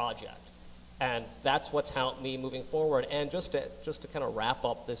your project. And that's what's helped me moving forward. And just to kind of wrap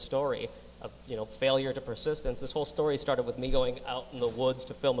up this story of, you know, failure to persistence, this whole story started with me going out in the woods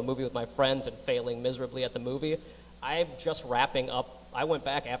to film a movie with my friends and failing miserably at the movie. I'm just wrapping up. I went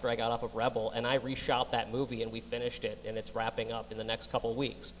back after I got off of Rebel and I reshot that movie and we finished it, and it's wrapping up in the next couple of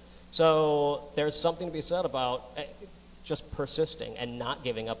weeks. So there's something to be said about just persisting and not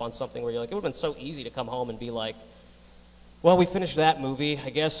giving up on something where you're like, it would have been so easy to come home and be like, well, we finished that movie, I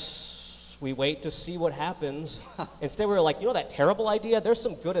guess we wait to see what happens. Instead we were like, you know that terrible idea? There's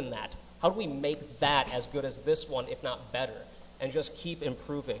some good in that. How do we make that as good as this one, if not better? And just keep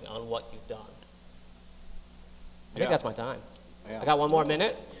improving on what you've done. I think that's my time. Yeah. I got 1 more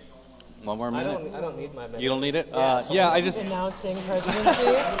minute. 1 more minute? I don't need my minute. You don't need it? Yeah, I just... Announcing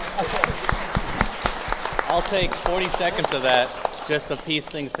presidency. I'll take 40 seconds of that just to piece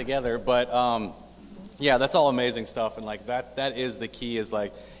things together. But yeah, that's all amazing stuff. And like that is the key, is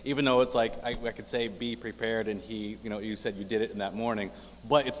like, even though it's like, I could say be prepared, and you know, you said you did it in that morning,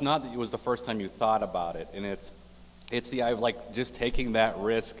 but it's not that it was the first time you thought about it. And it's the, like just taking that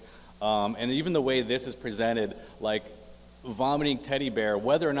risk. And even the way this is presented, like vomiting teddy bear,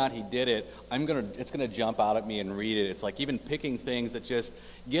 whether or not he did it, it's gonna jump out at me and read it. It's like even picking things that just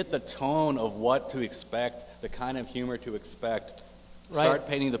get the tone of what to expect, the kind of humor to expect. Right. Start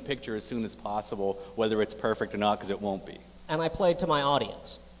painting the picture as soon as possible, whether it's perfect or not, because it won't be. And I played to my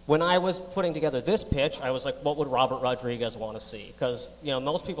audience. When I was putting together this pitch, I was like, what would Robert Rodriguez want to see? Because, you know,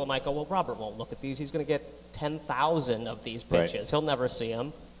 most people might go, well, Robert won't look at these. He's going to get 10,000 of these pitches. Right. He'll never see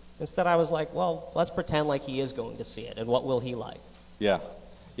them. Instead, I was like, well, let's pretend like he is going to see it, and what will he like? Yeah.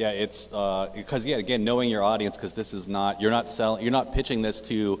 Yeah, it's, because, yeah, again, knowing your audience, because this is not, you're not pitching this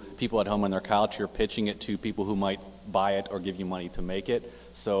to people at home on their couch, you're pitching it to people who might buy it or give you money to make it.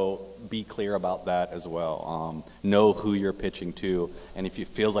 So be clear about that as well. Know who you're pitching to, and if it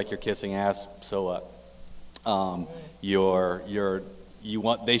feels like you're kissing ass, so what? You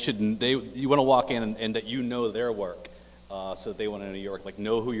want to walk in and that you know their work, so they want to know your work. Like,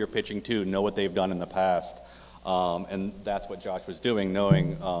 know who you're pitching to, know what they've done in the past, and that's what Josh was doing,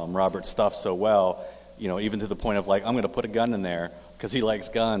 knowing Robert's stuff so well. You know, even to the point of like, I'm going to put a gun in there because he likes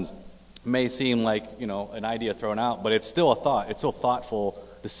guns. May seem like, you know, an idea thrown out, but it's still a thought. It's still a thoughtful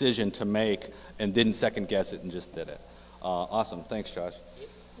decision to make, and didn't second guess it and just did it. Awesome. Thanks, Josh.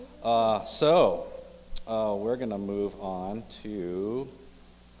 We're going to move on to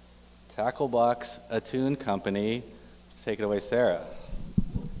Tacklebox, a Toon Company. Take it away, Sarah.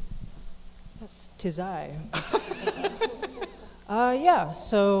 Yes, 'tis I. Yeah,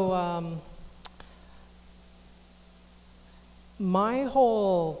 so my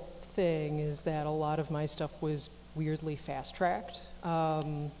whole thing is that a lot of my stuff was weirdly fast-tracked. I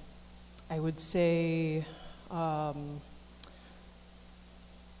would say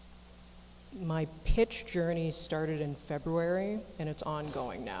my pitch journey started in February, and it's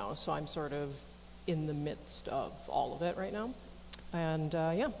ongoing now, so I'm sort of in the midst of all of it right now. And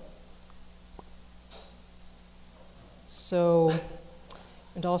yeah. So,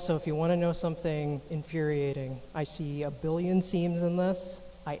 and also, if you want to know something infuriating, I see a billion seams in this.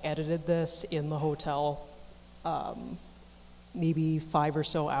 I edited this in the hotel maybe 5 or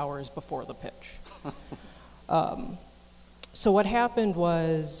so hours before the pitch. So what happened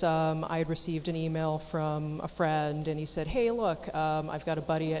was I had received an email from a friend, and he said, hey, look, I've got a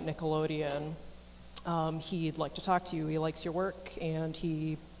buddy at Nickelodeon. He'd like to talk to you. He likes your work, and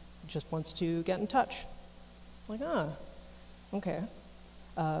he just wants to get in touch. I'm like, okay.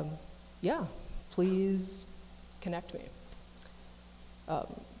 Yeah, please connect me.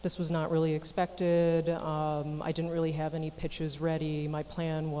 This was not really expected. I didn't really have any pitches ready. My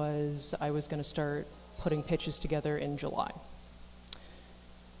plan was I was going to start putting pitches together in July.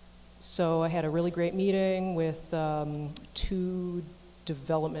 So I had a really great meeting with 2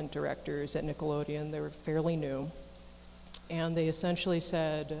 development directors at Nickelodeon. They were fairly new. And they essentially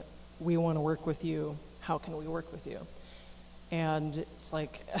said, we want to work with you. How can we work with you? And it's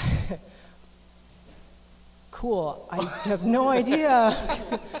like, cool, I have no idea.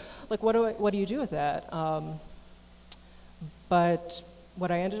 Like, what do you do with that? But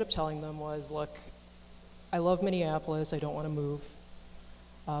what I ended up telling them was, look, I love Minneapolis, I don't want to move,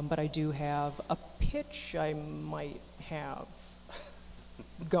 but I do have a pitch I might have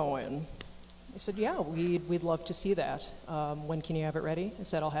going. They said, yeah, we'd love to see that. When can you have it ready? I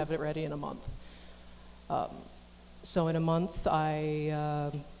said, I'll have it ready in a month. So in a month,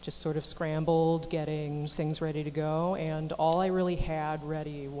 I just sort of scrambled getting things ready to go, and all I really had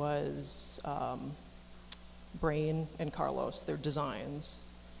ready was Brain and Carlos, their designs,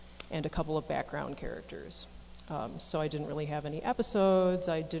 and a couple of background characters. So I didn't really have any episodes,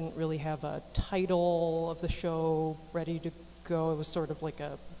 I didn't really have a title of the show ready to go. It was sort of like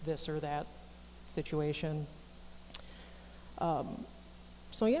a this or that situation.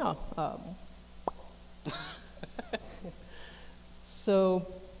 So yeah. So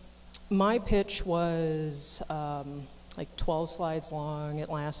my pitch was like 12 slides long. It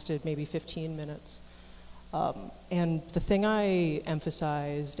lasted maybe 15 minutes. And the thing I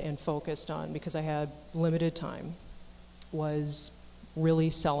emphasized and focused on, because I had limited time, was really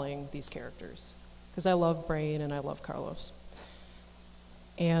selling these characters. Because I love Brain and I love Carlos.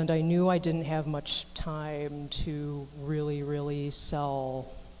 And I knew I didn't have much time to really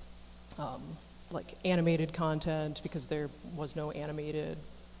sell like animated content, because there was no animated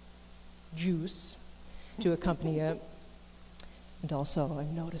juice to accompany it. And also,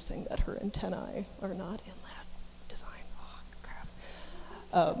 I'm noticing that her antennae are not in that design. Oh, crap.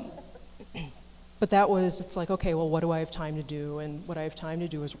 But that was, it's like, okay, well, what do I have time to do? And what I have time to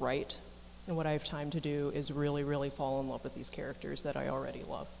do is write. And what I have time to do is really fall in love with these characters that I already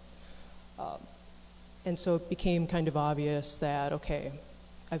love. And so it became kind of obvious that, okay,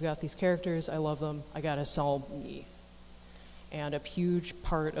 I've got these characters, I love them, I gotta sell me. And a huge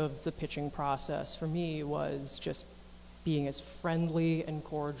part of the pitching process for me was just being as friendly and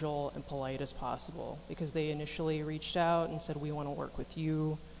cordial and polite as possible, because they initially reached out and said, we want to work with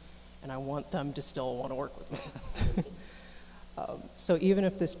you, and I want them to still want to work with me. So even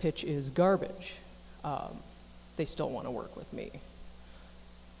if this pitch is garbage, they still want to work with me.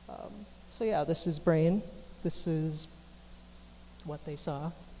 So yeah, this is Brain. This is what they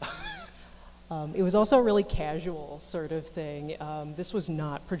saw. It was also a really casual sort of thing. This was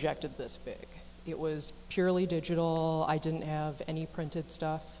not projected this big. It was purely digital. I didn't have any printed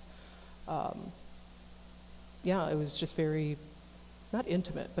stuff. Yeah, it was just very, not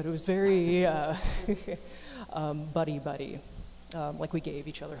intimate, but it was very buddy-buddy. Like we gave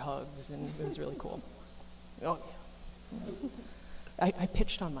each other hugs, and it was really cool. Oh, yeah. I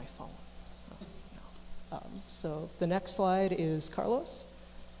pitched on my phone. Oh, no. So the next slide is Carlos.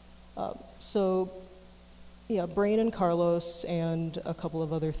 So, yeah, Brain and Carlos and a couple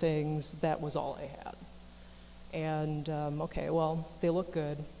of other things, that was all I had. And, okay, well, they look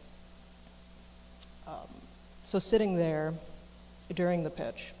good. So sitting there during the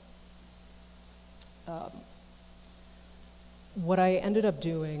pitch, what I ended up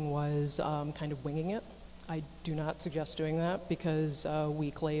doing was kind of winging it. I do not suggest doing that, because a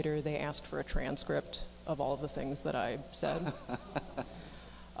week later they asked for a transcript of all of the things that I said.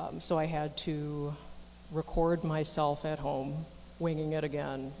 So I had to record myself at home, winging it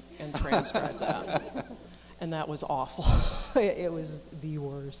again, and transcribe that. And that was awful. It was the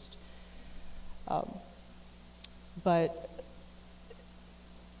worst. But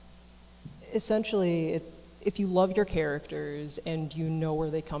essentially, if you love your characters and you know where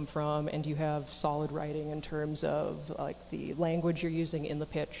they come from and you have solid writing in terms of like the language you're using in the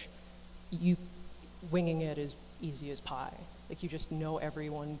pitch, winging it is easy as pie. Like, you just know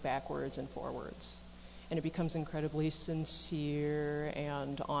everyone backwards and forwards. And it becomes incredibly sincere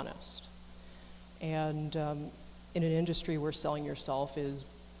and honest. And in an industry where selling yourself is,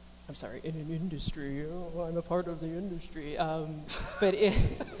 I'm sorry, in an industry, oh, I'm a part of the industry. But it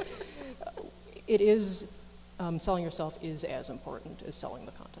is, selling yourself is as important as selling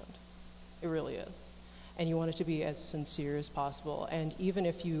the content. It really is. And you want it to be as sincere as possible. And even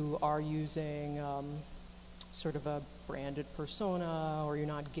if you are using sort of a branded persona, or you're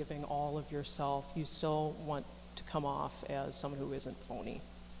not giving all of yourself, you still want to come off as someone who isn't phony,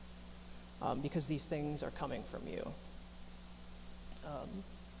 because these things are coming from you.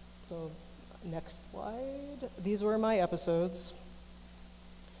 So next slide. These were my episodes.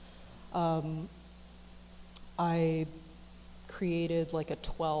 I created like a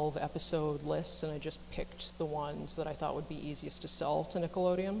 12 episode list, and I just picked the ones that I thought would be easiest to sell to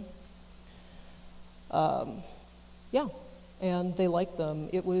Nickelodeon. Yeah, and they liked them.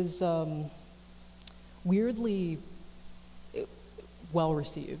 It was weirdly well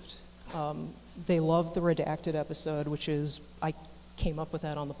received. They loved the redacted episode, which is, I came up with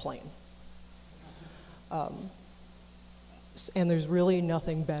that on the plane. And there's really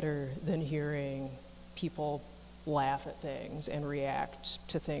nothing better than hearing people laugh at things and react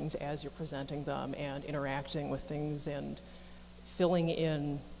to things as you're presenting them, and interacting with things and filling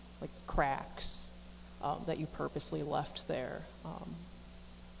in like cracks that you purposely left there.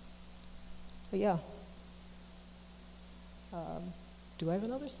 But yeah. Do I have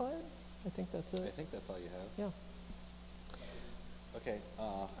another slide? I think that's it. I think that's all you have. Yeah. Okay,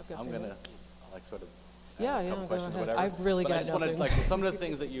 I'm gonna like sort of yeah, go ahead. Whatever. I've really got I just nothing. wanted, like, some of the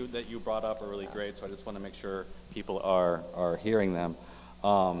things that you brought up are really great, so I just want to make sure people are hearing them.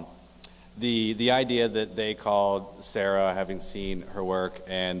 The idea that they called Sarah, having seen her work,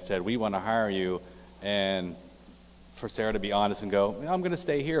 and said, we want to hire you, and for Sarah to be honest and go, I'm going to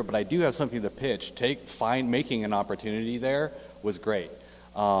stay here, but I do have something to pitch. Making an opportunity there was great.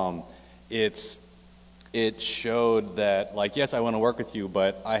 It showed that, like, yes, I want to work with you,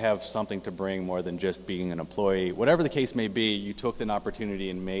 but I have something to bring more than just being an employee. Whatever the case may be, you took an opportunity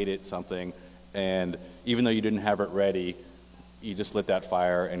and made it something, and even though you didn't have it ready, you just lit that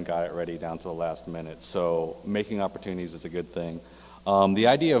fire and got it ready down to the last minute. So making opportunities is a good thing. The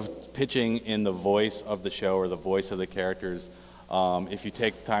idea of pitching in the voice of the show or the voice of the characters, if you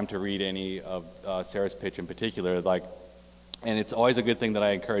take time to read any of Sarah's pitch in particular, like, and it's always a good thing that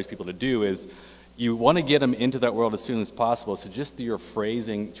I encourage people to do, is you want to get them into that world as soon as possible. So just your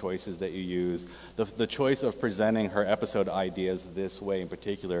phrasing choices that you use, the choice of presenting her episode ideas this way in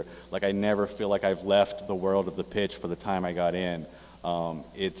particular, like, I never feel like I've left the world of the pitch for the time I got in.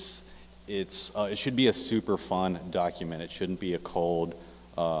 It should be a super fun document. It shouldn't be a cold,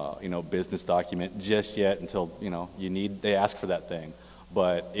 business document just yet until, they ask for that thing.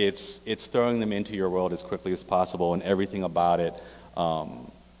 but it's throwing them into your world as quickly as possible, and everything about it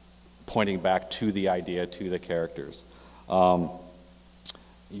pointing back to the idea, to the characters.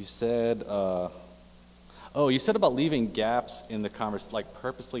 You said, you said about leaving gaps in the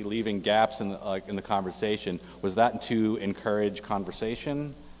purposely leaving gaps in the conversation. Was that to encourage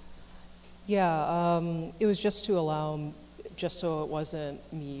conversation? Yeah, it was just to allow, just so it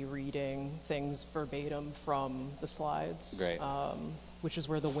wasn't me reading things verbatim from the slides. Great. Which is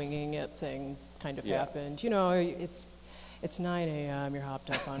where the winging it thing kind of Yeah. happened. You know, it's 9 a.m., you're hopped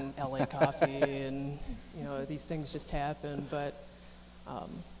up on LA coffee, and, you know, these things just happen. But,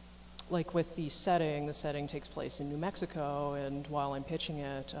 like with the setting takes place in New Mexico, and while I'm pitching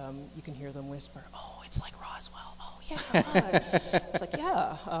it, you can hear them whisper, "Oh, it's like Roswell. Oh, yeah, come on." It's like,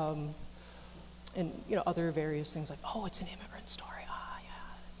 yeah. And, you know, other various things like, "Oh, it's an immigrant story. Ah,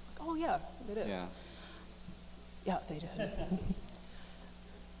 yeah." It's like, "Oh, yeah, it is." Yeah. Yeah, they did.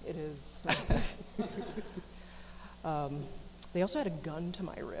 It is. They also had a gun to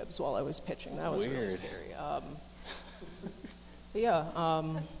my ribs while I was pitching. That was really Weird. scary. So yeah,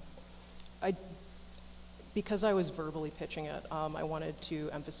 because I was verbally pitching it, I wanted to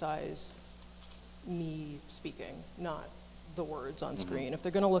emphasize me speaking, not the words on screen. If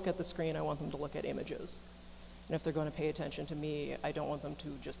they're going to look at the screen, I want them to look at images. And if they're going to pay attention to me, I don't want them to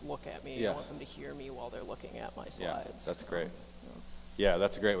just look at me. Yeah. I want them to hear me while they're looking at my slides. Yeah, that's great. Yeah,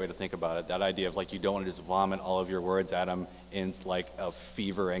 that's a great way to think about it. That idea of like you don't want to just vomit all of your words at them in like a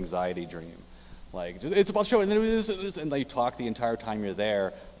fever anxiety dream. Like it's about showing this, and they talk the entire time you're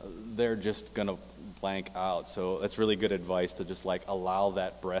there. They're just gonna blank out. So that's really good advice to just like allow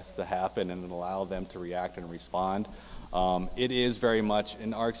that breath to happen and allow them to react and respond. It is very much,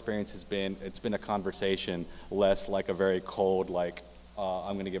 in our experience, it's been a conversation, less like a very cold like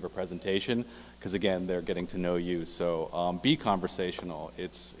I'm going to give a presentation, because again they're getting to know you. So be conversational.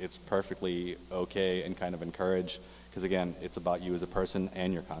 It's perfectly okay and kind of encouraged, because again it's about you as a person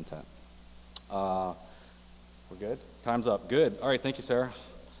and your content. We're good? Time's up. Good. All right. Thank you, Sarah.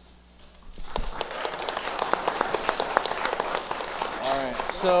 All right.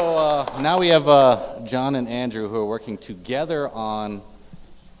 So now we have John and Andrew who are working together on.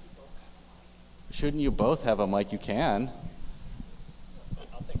 Shouldn't you both have a mic? You can.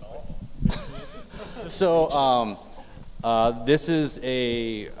 I'll take all. So this is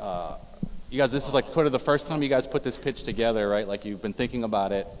a. You guys, this is like kind of the first time you guys put this pitch together, right? Like you've been thinking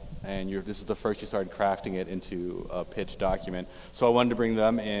about it, and this is the first you started crafting it into a pitch document. So I wanted to bring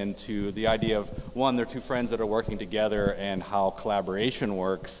them into the idea of, one, they're two friends that are working together and how collaboration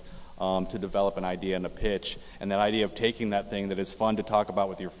works to develop an idea and a pitch, and that idea of taking that thing that is fun to talk about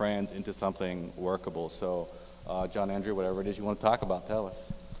with your friends into something workable. So John, Andrew, whatever it is you want to talk about, tell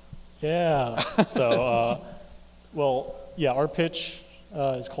us. Yeah, so, well, yeah, our pitch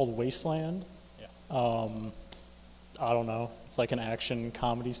is called Wasteland. Yeah. I don't know. It's like an action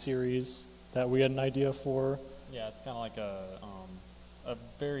comedy series that we had an idea for. Yeah, it's kind of like a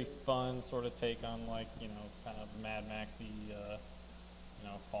very fun sort of take on like, you know, kind of Mad Maxy, you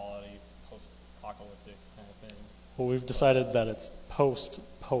know, quality post-apocalyptic kind of thing. Well, we've decided that it's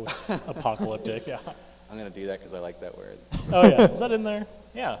post-apocalyptic. Yeah. I'm going to do that because I like that word. Oh, yeah. Is that in there?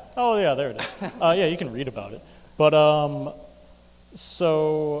 Yeah. Oh, yeah, there it is. Yeah, you can read about it. But,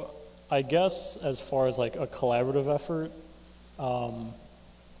 so I guess as far as like a collaborative effort,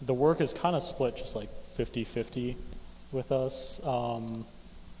 the work is kind of split just like 50-50 with us.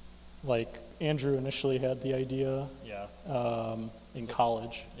 Like Andrew initially had the idea. Yeah. In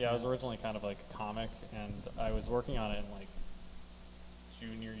college. Yeah, it was originally kind of like a comic, and I was working on it in like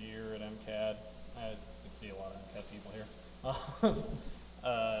junior year at MCAD. I could see a lot of MCAD people here.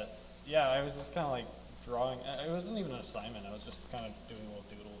 Yeah, I was just kind of like drawing. It wasn't even an assignment. I was just kind of doing little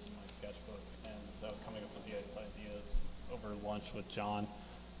doodles in my sketchbook, and I was coming up with the ideas over lunch with John,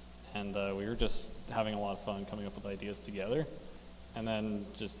 and we were just having a lot of fun coming up with ideas together. And then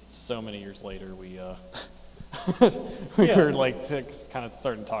just so many years later, we were like kind of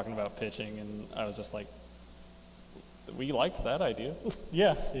starting talking about pitching, and I was just like, we liked that idea.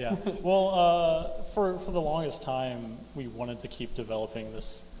 Yeah. Well, for the longest time, we wanted to keep developing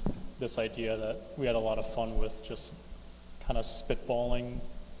this idea that we had a lot of fun with, just kind of spitballing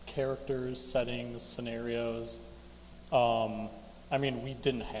characters, settings, scenarios. I mean, we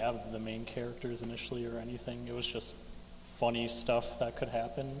didn't have the main characters initially or anything. It was just funny stuff that could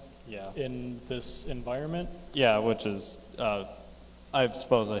happen in this environment. Yeah, which is, I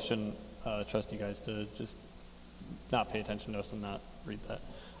suppose I shouldn't trust you guys to just not pay attention to us and not read that.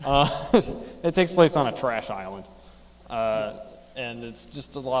 It takes place on a trash island, and it's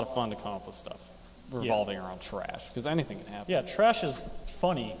just a lot of fun to come up with stuff. revolving around trash, because anything can happen. Yeah, trash is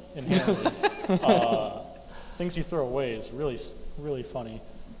funny inherently. Things you throw away is really, really funny.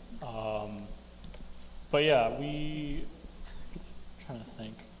 But yeah, I'm trying to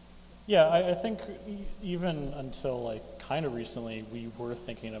think. Yeah, I think even until like kind of recently, we were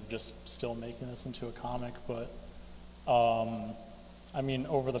thinking of just still making this into a comic. But I mean,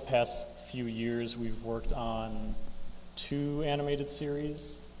 over the past few years, we've worked on 2 animated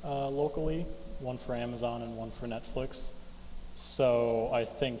series locally, one for Amazon and one for Netflix. So I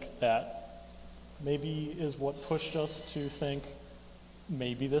think that maybe is what pushed us to think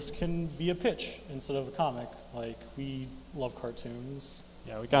maybe this can be a pitch instead of a comic. Like, we love cartoons.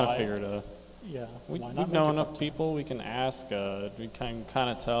 Yeah, we kind of figured. Yeah, we why not know make a enough people. We can ask. We can kind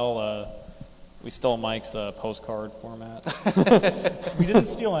of tell. We stole Mike's postcard format. We didn't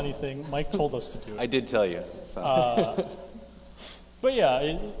steal anything. Mike told us to do it. I did tell you. So. But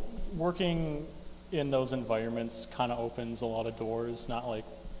yeah, working in those environments kind of opens a lot of doors. Not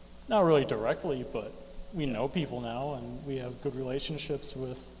really directly, but we know people now, and we have good relationships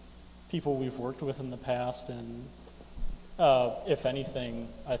with people we've worked with in the past. And if anything,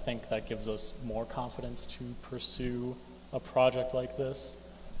 I think that gives us more confidence to pursue a project like this.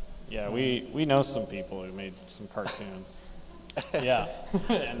 Yeah, we know some people who made some cartoons. Yeah,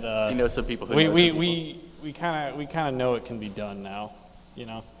 and you know some people who we kind of know it can be done now, you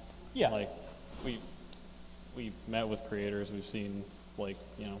know. Yeah, like we met with creators. We've seen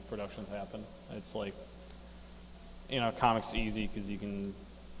productions happen. It's like, comics easy because you can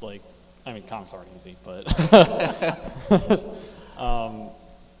comics aren't easy, but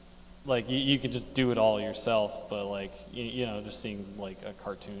you can just do it all yourself. But just seeing a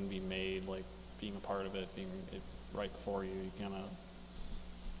cartoon be made, being a part of it, being right before you, you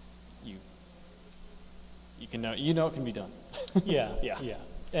can know it can be done. Yeah.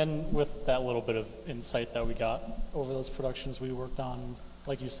 And with that little bit of insight that we got over those productions we worked on,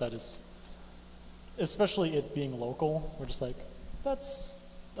 like you said, is especially it being local, we're just like, that's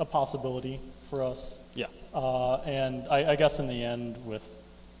a possibility for us. Yeah. And I guess in the end, with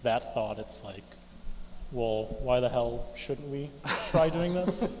that thought, it's like, well, why the hell shouldn't we try doing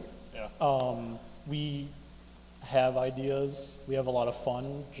this? Yeah. We have ideas. We have a lot of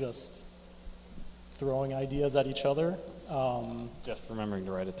fun just throwing ideas at each other. Just remembering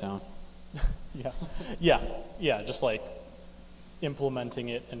to write it down. Yeah. Just implementing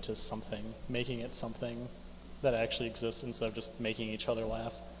it into something, making it something that actually exists instead of just making each other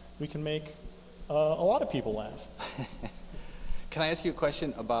laugh. We can make a lot of people laugh. Can I ask you a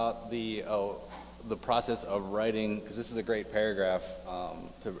question about the process of writing? Because this is a great paragraph,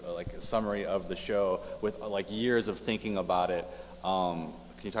 to a summary of the show with years of thinking about it.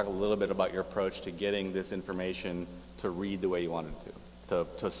 Can you talk a little bit about your approach to getting this information to read the way you wanted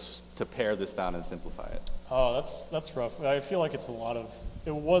to pare this down and simplify it? Oh, that's rough. I feel like it was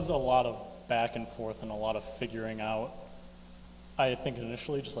a lot of back and forth and a lot of figuring out. I think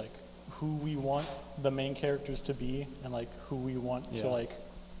initially just who we want the main characters to be and who we want to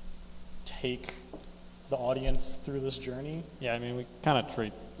take the audience through this journey. Yeah, I mean, we kind of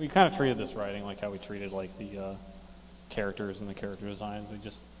treated this writing like how we treated the characters and the character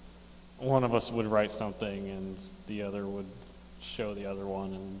designs. One of us would write something and the other would show the other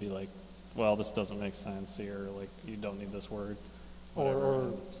one and be like, well, this doesn't make sense here, you don't need this word.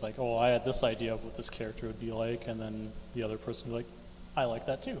 Or it's I had this idea of what this character would be like, and then the other person would be like, I like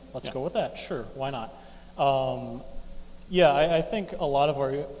that too. Let's go with that. Sure, why not? I think a lot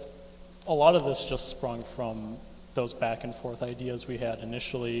of this just sprung from those back and forth ideas we had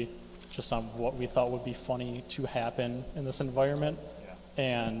initially, just on what we thought would be funny to happen in this environment. Yeah.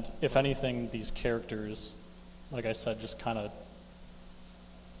 And if anything, these characters, like I said, just kind of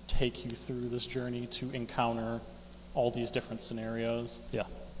take you through this journey to encounter all these different scenarios. Yeah.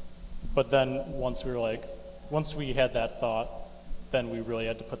 But then once we had that thought, then we really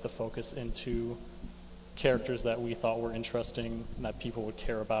had to put the focus into characters that we thought were interesting and that people would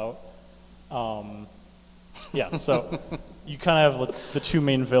care about. So you kind of have the 2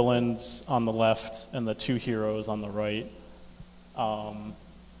 main villains on the left and the 2 heroes on the right.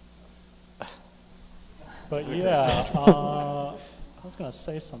 But yeah, I was going to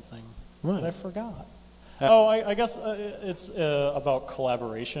say something, but I forgot. I guess it's about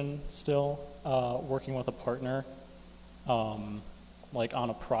collaboration still, working with a partner, on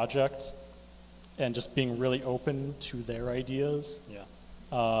a project, and just being really open to their ideas. Yeah.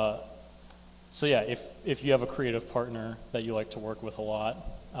 If you have a creative partner that you like to work with a lot,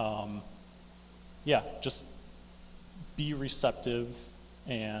 just be receptive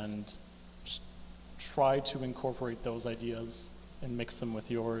and just try to incorporate those ideas and mix them with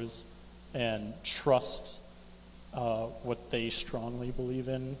yours. and trust what they strongly believe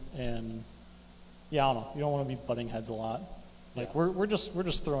in. And yeah, I don't know. You don't want to be butting heads a lot. Like we're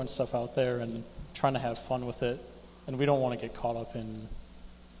just throwing stuff out there and trying to have fun with it, and we don't want to get caught up in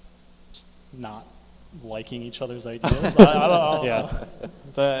just not liking each other's ideas. I don't Yeah,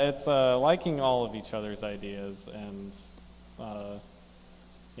 it's liking all of each other's ideas and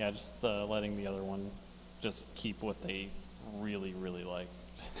just letting the other one just keep what they really, really like.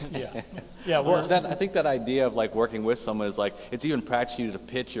 Yeah. Well, I think that idea of like working with someone is like, it's even practical to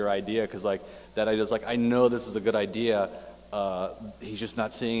pitch your idea, because like that idea is like, I know this is a good idea. He's just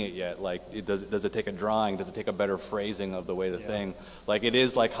not seeing it yet. Like, does it take a drawing? Does it take a better phrasing of the way the thing? Like, it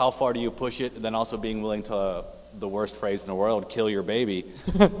is like, how far do you push it? And then also being willing to, the worst phrase in the world, kill your baby.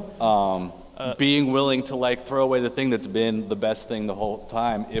 Being willing to like throw away the thing that's been the best thing the whole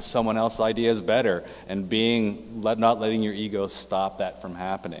time if someone else's idea is better, and not letting your ego stop that from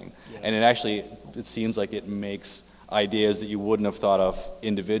happening. And it seems like it makes ideas that you wouldn't have thought of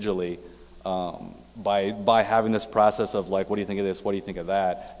individually. By having this process of like, what do you think of this? What do you think of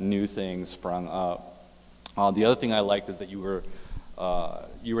that? New things sprung up. The other thing I liked is that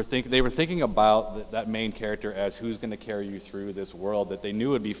they were thinking about that main character as who's going to carry you through this world that they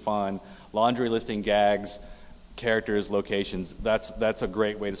knew would be fun. Laundry listing, gags, characters, locations. That's a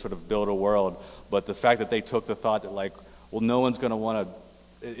great way to sort of build a world. But the fact that they took the thought that like, well, no one's going to want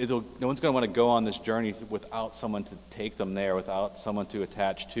to go on this journey without someone to take them there, without someone to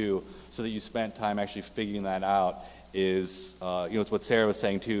attach to, so that you spent time actually figuring that out is, it's what Sarah was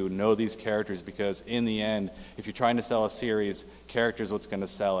saying too, know these characters, because in the end, if you're trying to sell a series, character is what's going to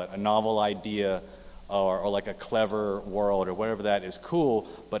sell it. A novel idea or like a clever world or whatever that is cool,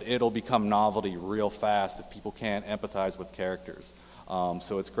 but it'll become novelty real fast if people can't empathize with characters.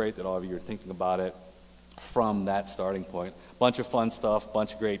 So it's great that all of you are thinking about it from that starting point. Bunch of fun stuff,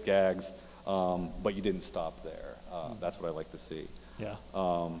 bunch of great gags, but you didn't stop there. That's what I like to see. Yeah.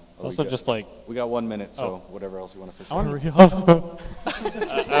 It's also just like, we got 1 minute, so whatever else you want to pitch. I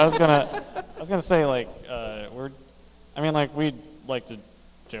was gonna say like we'd like to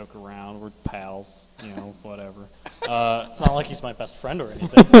joke around. We're pals, whatever. It's not like he's my best friend or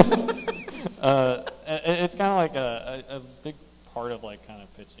anything. It's kind of like a big part of like kind of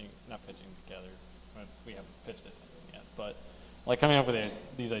not pitching together. We haven't pitched it yet, but like coming up with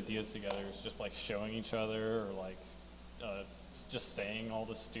these ideas together is just like showing each other, or like just saying all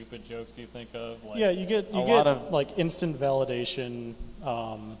the stupid jokes you think of. Like, you get like instant validation,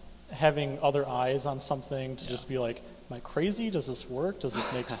 having other eyes on something to just be like, am I crazy? Does this work? Does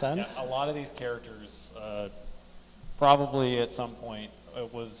this make sense? A lot of these characters, probably at some point,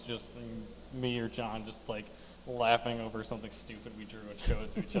 it was just me or John just like laughing over something stupid we drew and show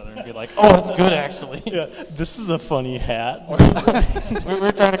it to each other and be like, oh, that's good actually. Yeah, this is a funny hat. we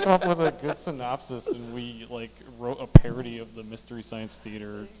were trying to come up with a good synopsis, and we like wrote a parody of the Mystery Science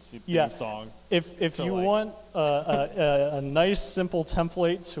Theater theme song. If you want a nice simple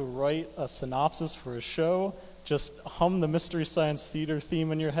template to write a synopsis for a show, just hum the Mystery Science Theater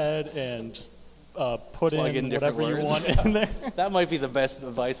theme in your head and just put in whatever you want in there. That might be the best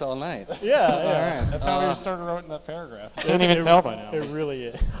advice all night. Yeah. All right. That's how we just started writing that paragraph. I didn't even tell by now. It really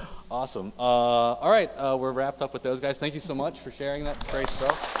is. Awesome. All right, we're wrapped up with those guys. Thank you so much for sharing that great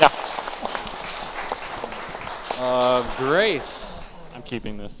stuff. Yeah. Grace. I'm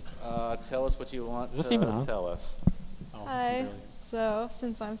keeping this. Tell us what you want to tell us. Hi. So,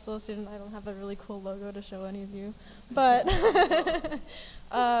 since I'm still a student, I don't have a really cool logo to show any of you. But,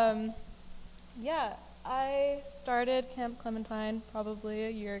 yeah, I started Camp Clementine probably a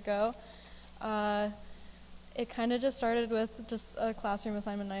year ago. It kind of just started with just a classroom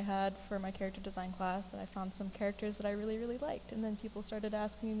assignment I had for my character design class, and I found some characters that I really, really liked. And then people started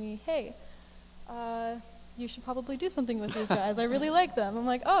asking me, hey, you should probably do something with these guys. I really like them. I'm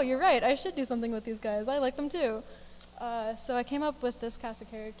like, oh, you're right. I should do something with these guys. I like them too. So I came up with this cast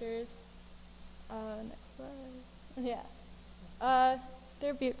of characters. Next slide. Yeah.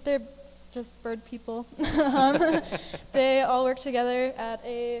 They're just bird people. They all work together at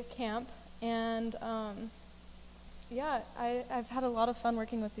a camp, and yeah, I've had a lot of fun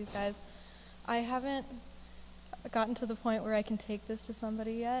working with these guys. I haven't gotten to the point where I can take this to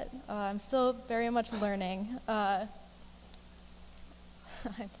somebody yet. I'm still very much learning. I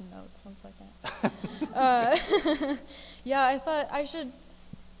have notes, 1 second. Yeah, I thought I should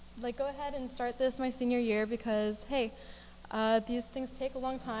go ahead and start this my senior year because, hey, these things take a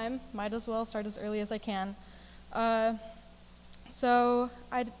long time. Might as well start as early as I can. So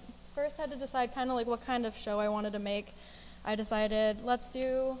I first had to decide kind of like what kind of show I wanted to make. I decided let's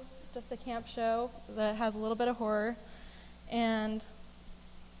do just a camp show that has a little bit of horror, and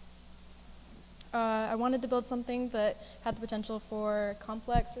I wanted to build something that had the potential for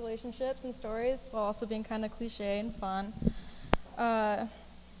complex relationships and stories while also being kind of cliche and fun. I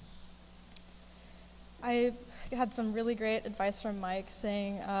had some really great advice from Mike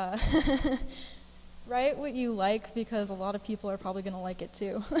saying, write what you like because a lot of people are probably going to like it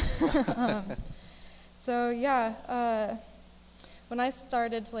too. So yeah, when I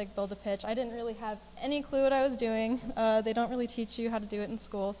started to build a pitch, I didn't really have any clue what I was doing. They don't really teach you how to do it in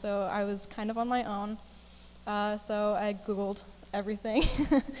school, so I was kind of on my own. So I Googled everything.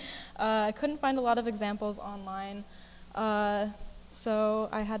 I couldn't find a lot of examples online, so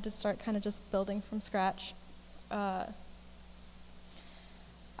I had to start kind of just building from scratch.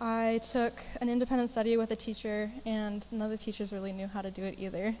 I took an independent study with a teacher, and none of the teachers really knew how to do it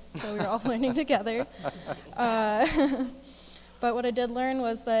either, so we were all learning together. But what I did learn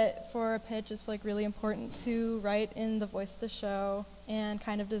was that for a pitch, it's really important to write in the voice of the show and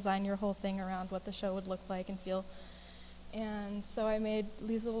kind of design your whole thing around what the show would look like and feel. And so I made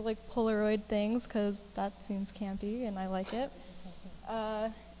these little Polaroid things because that seems campy and I like it.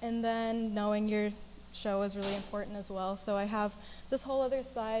 And then knowing your show is really important as well. So I have this whole other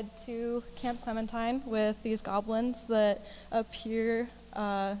side to Camp Clementine with these goblins that appear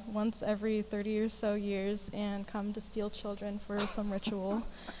once every 30 or so years and come to steal children for some ritual.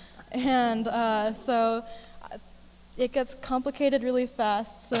 And so it gets complicated really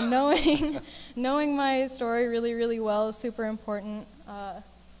fast. So knowing my story really, really well is super important.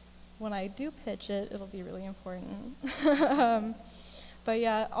 When I do pitch it, it'll be really important. But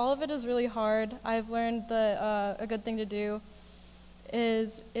yeah, all of it is really hard. I've learned that a good thing to do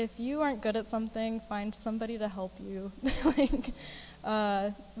is if you aren't good at something, find somebody to help you.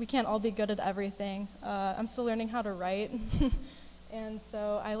 We can't all be good at everything. I'm still learning how to write, and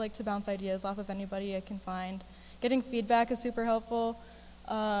so I like to bounce ideas off of anybody I can find. Getting feedback is super helpful.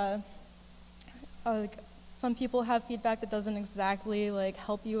 Some people have feedback that doesn't exactly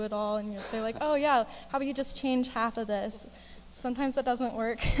help you at all, and they're like, oh yeah, how about you just change half of this? Sometimes that doesn't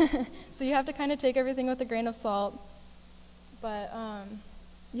work, so you have to kind of take everything with a grain of salt. But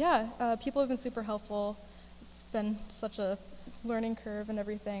yeah, people have been super helpful. It's been such a learning curve and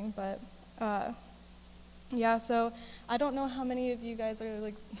everything, but yeah, so I don't know how many of you guys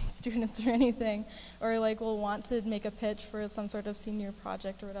are students or anything, or will want to make a pitch for some sort of senior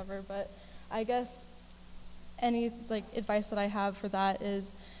project or whatever, but I guess any advice that I have for that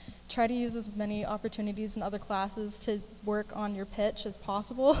is try to use as many opportunities in other classes to work on your pitch as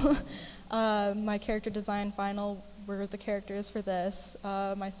possible. My character design final were the characters for this.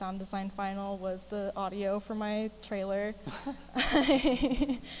 My sound design final was the audio for my trailer.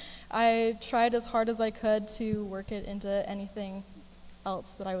 I tried as hard as I could to work it into anything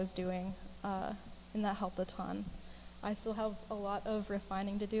else that I was doing, and that helped a ton. I still have a lot of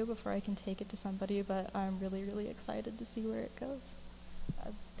refining to do before I can take it to somebody, but I'm really, really excited to see where it goes.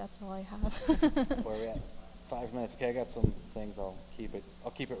 That's all I have. Where are we at? 5 minutes. Okay, I got some things. I'll keep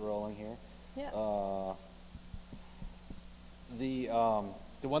it rolling here. Yeah. The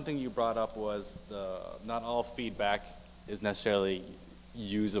one thing you brought up was not all feedback is necessarily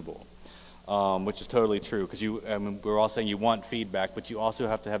usable, which is totally true. Because we're all saying you want feedback, but you also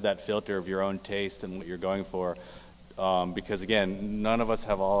have to have that filter of your own taste and what you're going for. Because again, none of us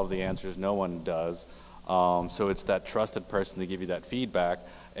have all of the answers. No one does. So it's that trusted person to give you that feedback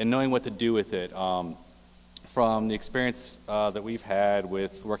and knowing what to do with it. From the experience that we've had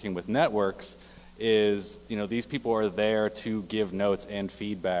with working with networks is, these people are there to give notes and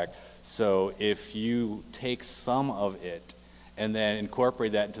feedback. So if you take some of it and then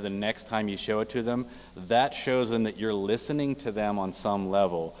incorporate that into the next time you show it to them, that shows them that you're listening to them on some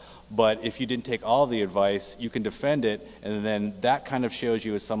level. But if you didn't take all the advice, you can defend it, and then that kind of shows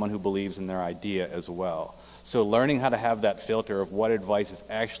you as someone who believes in their idea as well. So learning how to have that filter of what advice is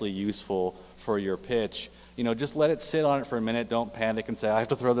actually useful for your pitch, just let it sit on it for a minute. Don't panic and say, I have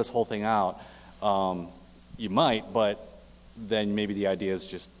to throw this whole thing out. You might, but then maybe the idea is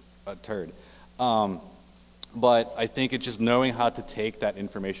just a turd. But I think it's just knowing how to take that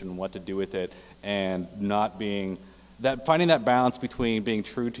information and what to do with it, and not being finding that balance between being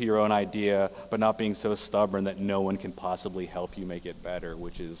true to your own idea but not being so stubborn that no one can possibly help you make it better,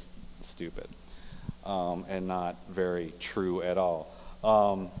 which is stupid and not very true at all.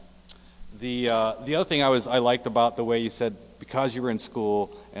 The other thing I liked about the way you said, because you were in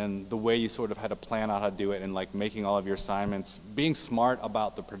school and the way you sort of had to plan out how to do it and making all of your assignments, being smart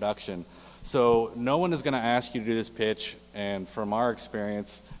about the production. So no one is going to ask you to do this pitch, and from our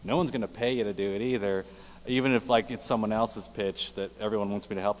experience, no one's going to pay you to do it either. Even if it's someone else's pitch that everyone wants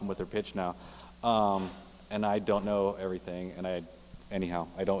me to help them with their pitch now. And I don't know everything, and I anyhow,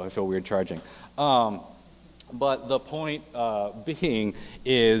 I feel weird charging. But the point being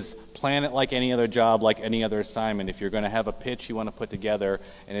is plan it like any other job, like any other assignment. If you're going to have a pitch you want to put together,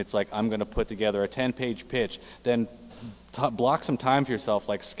 and it's like, I'm going to put together a 10-page pitch, then block some time for yourself,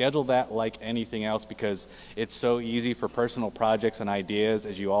 like schedule that like anything else, because it's so easy for personal projects and ideas,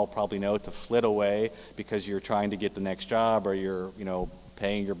 as you all probably know, to flit away because you're trying to get the next job, or you're,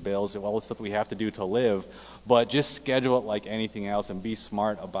 paying your bills, all the stuff we have to do to live. But just schedule it like anything else and be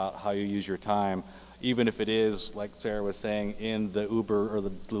smart about how you use your time. Even if it is, like Sarah was saying, in the Uber or the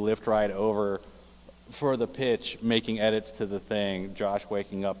Lyft ride over for the pitch, making edits to the thing, Josh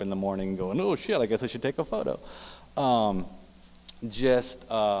waking up in the morning and going, oh shit, I guess I should take a photo.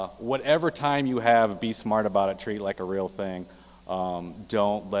 Whatever time you have, be smart about it, treat it like a real thing.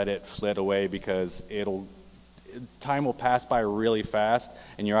 Don't let it flit away, because time will pass by really fast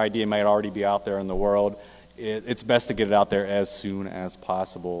and your idea might already be out there in the world. It's best to get it out there as soon as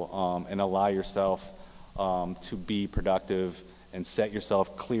possible, and allow yourself to be productive and set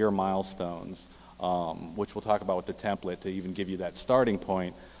yourself clear milestones, which we'll talk about with the template to even give you that starting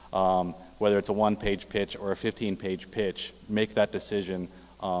point. Whether it's a 1-page pitch or a 15-page pitch, make that decision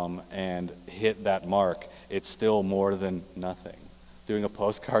and hit that mark. It's still more than nothing. Doing a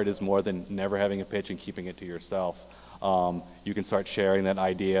postcard is more than never having a pitch and keeping it to yourself. You can start sharing that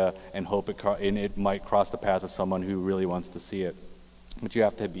idea and hope it might cross the path of someone who really wants to see it. But you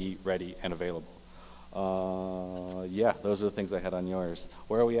have to be ready and available. Yeah, those are the things I had on yours.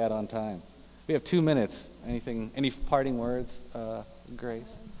 Where are we at on time? We have 2 minutes. Any parting words,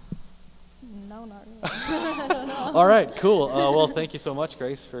 Grace? No, not really. I don't know. All right, cool. Well, thank you so much,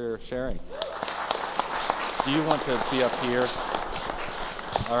 Grace, for sharing. Do you want to be up here?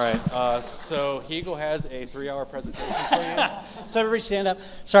 All right, so Hegel has a 3-hour presentation for you. So everybody stand up.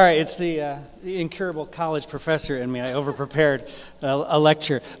 Sorry, it's the incurable college professor in me. I over-prepared a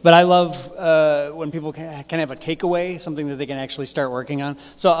lecture. But I love when people can have a takeaway, something that they can actually start working on.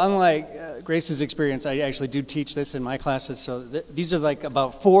 So unlike Grace's experience, I actually do teach this in my classes. So these are like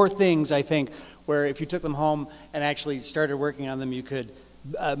about 4 things, I think, where if you took them home and actually started working on them, you could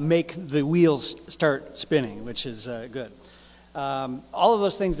make the wheels start spinning, which is good. All of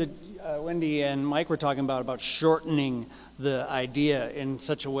those things that Wendie and Mike were talking about shortening the idea in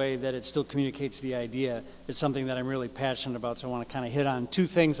such a way that it still communicates the idea, is something that I'm really passionate about. So I want to kind of hit on 2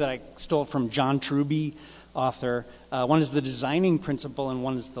 things that I stole from John Truby, author. One is the designing principle, and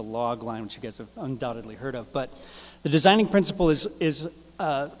one is the log line, which you guys have undoubtedly heard of. But the designing principle is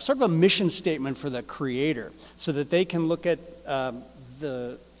sort of a mission statement for the creator, so that they can look at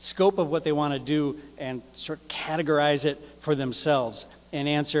the scope of what they want to do and sort of categorize it for themselves and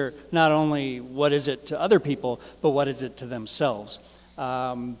answer not only what is it to other people, but what is it to themselves.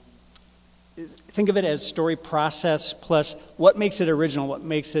 Think of it as story process plus what makes it original, what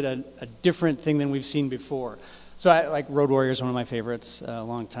makes it a different thing than we've seen before. So like Road Warrior is one of my favorites, a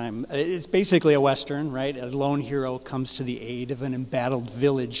long time. It's basically a Western, right? A lone hero comes to the aid of an embattled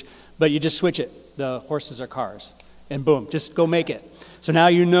village, but you just switch it. The horses are cars, and boom, just go make it. So now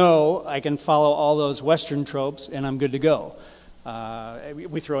you know I can follow all those Western tropes, and I'm good to go.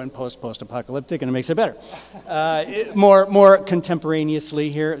 We throw in post-apocalyptic, and it makes it better. More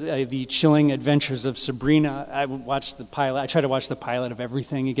contemporaneously here, the chilling adventures of Sabrina. I watched the pilot. I try to watch the pilot of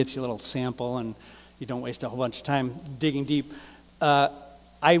everything. It gets you a little sample, and you don't waste a whole bunch of time digging deep.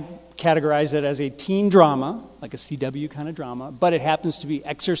 I categorize it as a teen drama, like a CW kind of drama, but it happens to be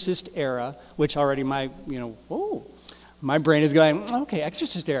Exorcist era, which already my brain is going, okay,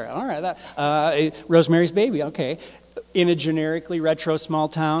 Exorcist era, all right. Rosemary's Baby, okay. In a generically retro small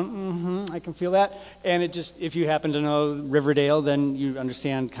town, I can feel that. And it just, if you happen to know Riverdale, then you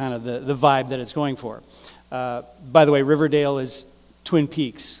understand kind of the vibe that it's going for. By the way, Riverdale is Twin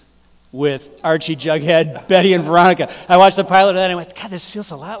Peaks with Archie, Jughead, Betty, and Veronica. I watched the pilot of that and I went, God, this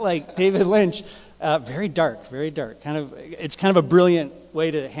feels a lot like David Lynch. Very dark, very dark. It's kind of a brilliant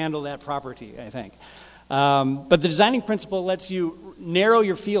way to handle that property, I think. But the designing principle lets you narrow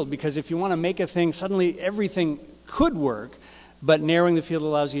your field, because if you want to make a thing, suddenly everything could work, but narrowing the field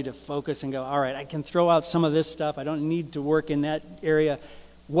allows you to focus and go, all right, I can throw out some of this stuff. I don't need to work in that area.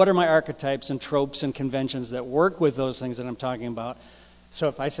 What are my archetypes and tropes and conventions that work with those things that I'm talking about? So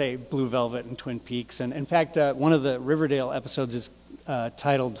if I say Blue Velvet and Twin Peaks, and in fact, one of the Riverdale episodes is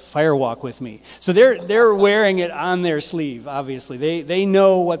titled Firewalk With Me. So they're wearing it on their sleeve, obviously. They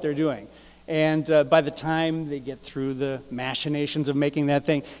know what they're doing. And by the time they get through the machinations of making that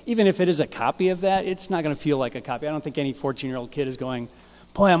thing, even if it is a copy of that, it's not going to feel like a copy. I don't think any 14-year-old kid is going,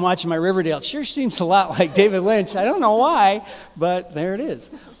 boy, I'm watching my Riverdale. It sure seems a lot like David Lynch. I don't know why, but there it is.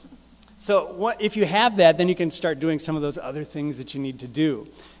 So if you have that, then you can start doing some of those other things that you need to do.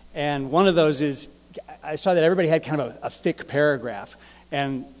 And one of those is, I saw that everybody had kind of a thick paragraph,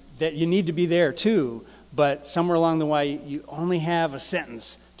 and that you need to be there too, but somewhere along the way, you only have a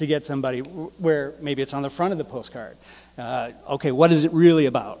sentence to get somebody where maybe it's on the front of the postcard. Okay, what is it really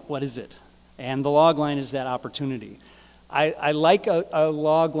about? What is it? And the log line is that opportunity. I like a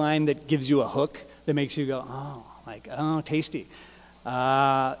log line that gives you a hook that makes you go, oh, like, oh, tasty.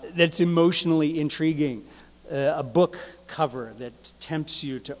 That's emotionally intriguing. A book cover that tempts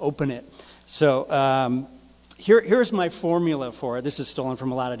you to open it. So here's my formula for it. This is stolen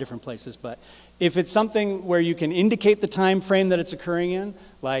from a lot of different places, but if it's something where you can indicate the time frame that it's occurring in,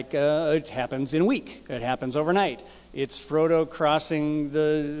 like it happens in a week, it happens overnight, it's Frodo crossing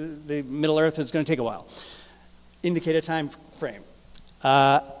the Middle Earth, it's going to take a while. Indicate a time frame.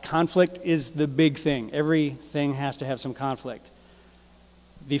 Conflict is the big thing. Everything has to have some conflict.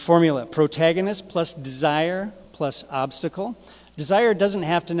 The formula, protagonist plus desire plus obstacle. Desire doesn't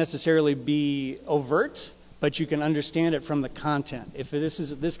have to necessarily be overt, but you can understand it from the content. If this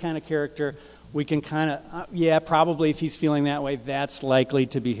is this kind of character, we can kind of, yeah, probably if he's feeling that way, that's likely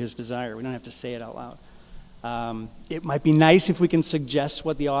to be his desire. We don't have to say it out loud. It might be nice if we can suggest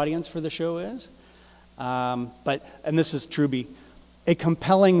what the audience for the show is. But, and this is Truby, a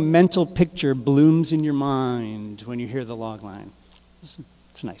compelling mental picture blooms in your mind when you hear the log line.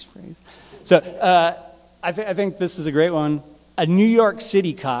 It's a nice phrase. So I think this is a great one. A New York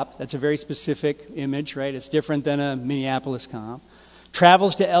City cop, that's a very specific image, right? It's different than a Minneapolis cop.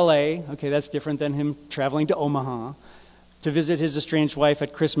 Travels to LA, okay, that's different than him traveling to Omaha, to visit his estranged wife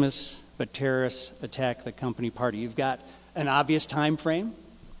at Christmas, but terrorists attack the company party. You've got an obvious time frame.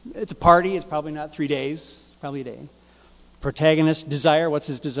 It's a party, it's probably not 3 days, it's probably a day. Protagonist, desire, what's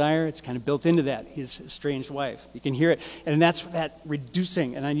his desire? It's kind of built into that, his estranged wife. You can hear it, and that's that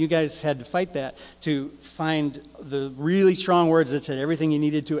reducing, and you guys had to fight that to find the really strong words that said everything you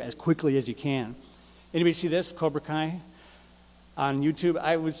needed to as quickly as you can. Anybody see this, Cobra Kai? On YouTube,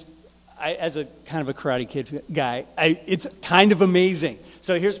 I as a kind of a Karate Kid guy, it's kind of amazing.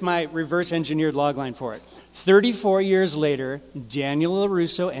 So here's my reverse engineered logline for it. 34 years later, Daniel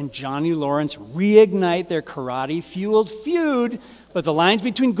LaRusso and Johnny Lawrence reignite their karate-fueled feud, but the lines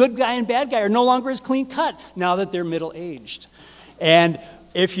between good guy and bad guy are no longer as clean-cut now that they're middle-aged. And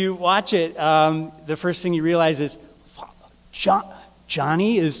if you watch it, the first thing you realize is,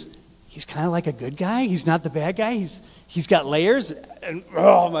 Johnny he's kind of like a good guy. He's not the bad guy. He's got layers. And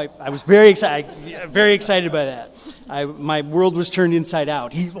I was very excited by that. My world was turned inside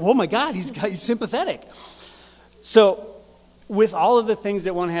out. Oh my God, he's sympathetic. So with all of the things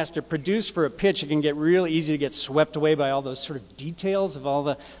that one has to produce for a pitch, it can get real easy to get swept away by all those sort of details of all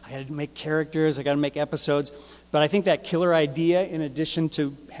the, I got to make characters, I got to make episodes. But I think that killer idea, in addition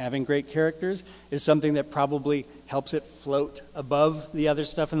to having great characters, is something that probably helps it float above the other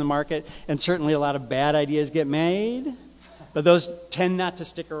stuff in the market. And certainly a lot of bad ideas get made, but those tend not to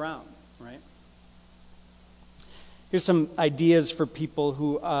stick around, right? Here's some ideas for people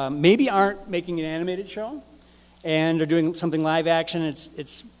who maybe aren't making an animated show and are doing something live action.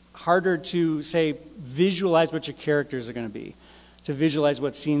 It's harder to, say, visualize what your characters are going to be, to visualize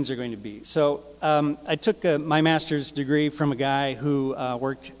what scenes are going to be. So I took my master's degree from a guy who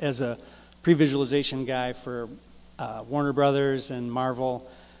worked as a pre-visualization guy for Warner Brothers and Marvel,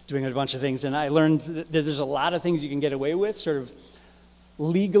 doing a bunch of things. And I learned that there's a lot of things you can get away with, sort of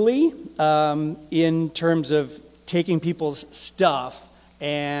legally, in terms of taking people's stuff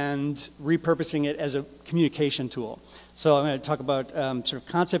and repurposing it as a communication tool. So I'm going to talk about sort of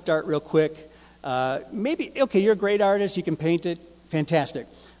concept art real quick. Maybe, okay, you're a great artist, you can paint it, fantastic.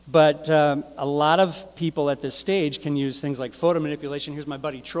 But a lot of people at this stage can use things like photo manipulation. Here's my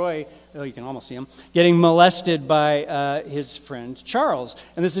buddy Troy, oh, you can almost see him, getting molested by his friend Charles.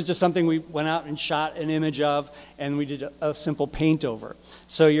 And this is just something we went out and shot an image of, and we did a simple paint over.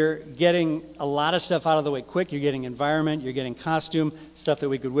 So you're getting a lot of stuff out of the way quick. You're getting environment, you're getting costume, stuff that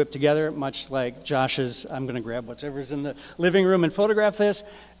we could whip together, much like Josh's, I'm going to grab whatever's in the living room and photograph this,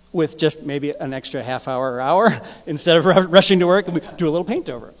 with just maybe an extra half hour or hour. Instead of rushing to work, we do a little paint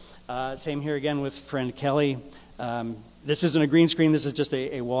over. Same here again with friend Kelly. This isn't a green screen, this is just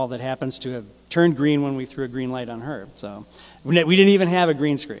a wall that happens to have turned green when we threw a green light on her. So we didn't even have a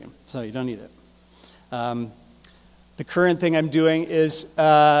green screen, so you don't need it. The current thing I'm doing is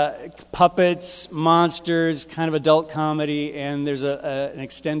puppets, monsters, kind of adult comedy, and there's an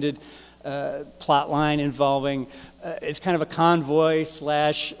extended plot line involving, it's kind of a convoy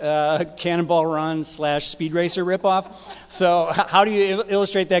slash Cannonball Run slash Speed Racer ripoff. So how do you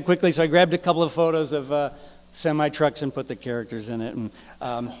illustrate that quickly? So I grabbed a couple of photos of semi-trucks and put the characters in it. And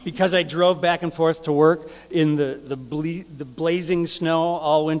because I drove back and forth to work in the blazing snow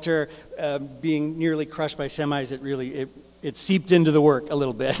all winter, being nearly crushed by semis, it seeped into the work a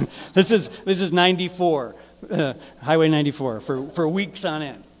little bit. This is 94, Highway 94 for weeks on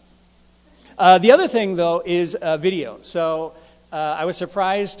end. The other thing, though, is video. So I was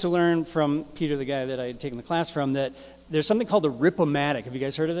surprised to learn from Peter, the guy that I had taken the class from, that there's something called a rip-o-matic. Have you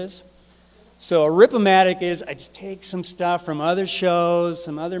guys heard of this? So a rip-o-matic is I just take some stuff from other shows,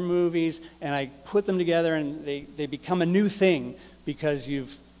 some other movies, and I put them together, and they become a new thing because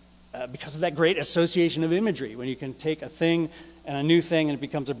because of that great association of imagery, when you can take a thing and a new thing, and it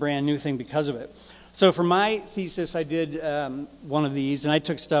becomes a brand new thing because of it. So for my thesis, I did one of these, and I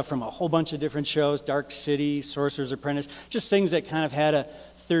took stuff from a whole bunch of different shows, Dark City, Sorcerer's Apprentice, just things that kind of had a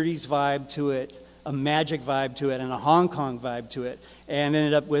 30s vibe to it, a magic vibe to it, and a Hong Kong vibe to it, and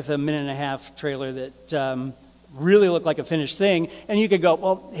ended up with a 1.5-minute trailer that really looked like a finished thing. And you could go,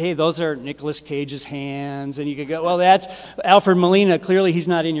 well, hey, those are Nicolas Cage's hands, and you could go, well, that's Alfred Molina, clearly he's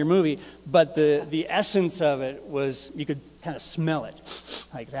not in your movie, but the essence of it was, you could kind of smell it.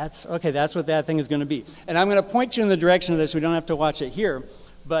 Like, that's what that thing is going to be. And I'm going to point you in the direction of this. We don't have to watch it here.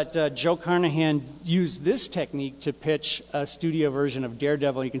 But Joe Carnahan used this technique to pitch a studio version of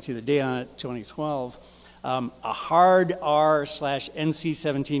Daredevil. You can see the date on it, 2012. A hard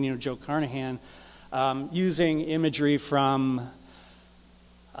R/NC-17, Joe Carnahan, using imagery from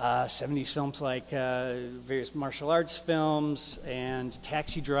 70s films like various martial arts films and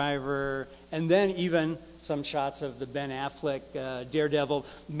Taxi Driver, and then even some shots of the Ben Affleck Daredevil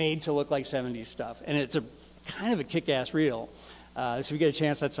made to look like 70s stuff. And it's a kind of a kick-ass reel. So if you get a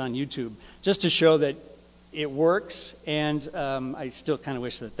chance, that's on YouTube, just to show that it works, and I still kind of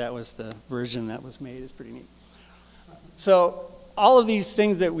wish that was the version that was made. It's pretty neat. So all of these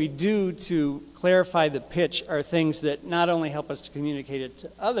things that we do to clarify the pitch are things that not only help us to communicate it to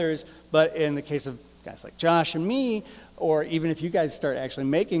others, but in the case of guys like Josh and me, or even if you guys start actually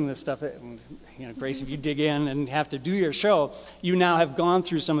making this stuff, and, Grace, if you dig in and have to do your show, you now have gone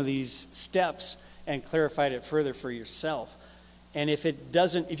through some of these steps and clarified it further for yourself. And if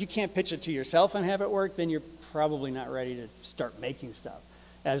you can't pitch it to yourself and have it work, then you're probably not ready to start making stuff.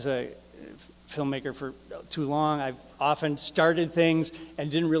 As a filmmaker for too long, I've often started things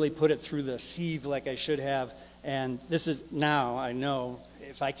and didn't really put it through the sieve like I should have. And this is, now I know,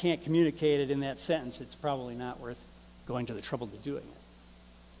 if I can't communicate it in that sentence, it's probably not worth going to the trouble to doing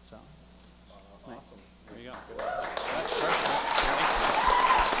it. So. Awesome. There you go.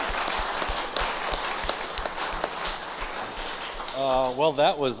 Well,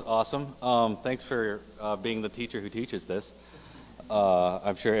 that was awesome. Thanks for being the teacher who teaches this.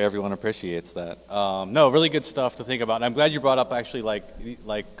 I'm sure everyone appreciates that. No, really good stuff to think about. And I'm glad you brought up actually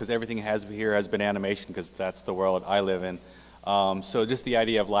because everything here has been animation, because that's the world I live in. So just the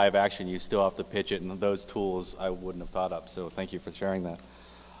idea of live action, you still have to pitch it, and those tools I wouldn't have thought up. So thank you for sharing that.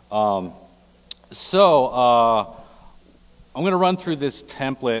 I'm going to run through this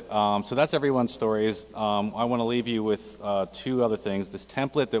template. So that's everyone's stories. I want to leave you with two other things. This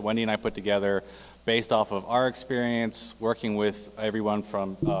template that Wendie and I put together based off of our experience working with everyone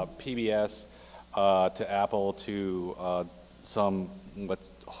from PBS to Apple to some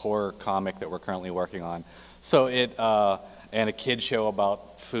horror comic that we're currently working on. So and a kid show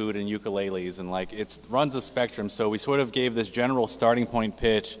about food and ukuleles, and it runs the spectrum. So we sort of gave this general starting point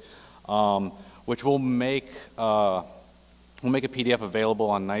pitch, which we'll make a PDF available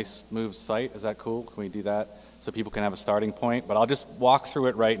on Nice Move's site. Is that cool? Can we do that so people can have a starting point? But I'll just walk through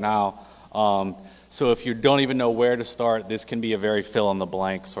it right now. So if you don't even know where to start, this can be a very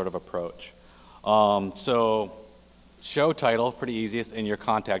fill-in-the-blank sort of approach. So show title, pretty easiest, and your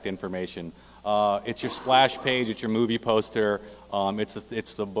contact information. It's your splash page, it's your movie poster,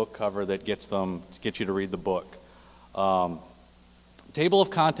 it's the book cover that gets you to read the book. Table of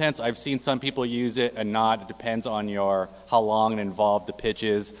contents, I've seen some people use it and not. It depends on how long and involved the pitch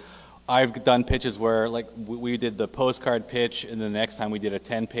is. I've done pitches where we did the postcard pitch, and the next time we did a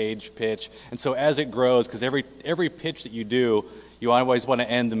 10-page pitch. And so as it grows, because every pitch that you do, you always want to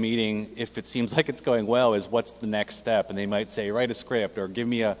end the meeting, if it seems like it's going well, is what's the next step? And they might say, write a script, or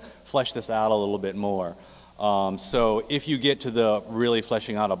flesh this out a little bit more. So if you get to the really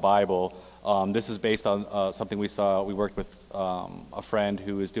fleshing out a Bible, this is based on something we saw. We worked with a friend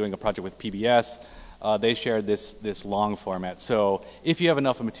who is doing a project with PBS. They shared this long format. So if you have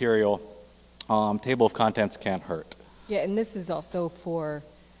enough material, table of contents can't hurt. Yeah, and this is also for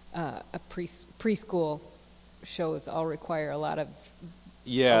a preschool shows. All require a lot more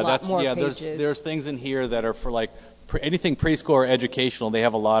pages. There's things in here that are for anything preschool or educational, they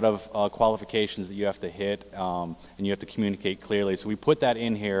have a lot of qualifications that you have to hit, and you have to communicate clearly. So we put that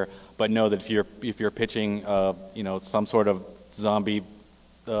in here, but know that if you're pitching, you know, some sort of zombie,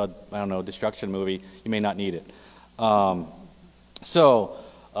 I don't know, destruction movie, you may not need it. And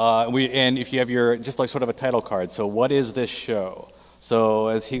if you have your, just like sort of a title card, so what is this show? So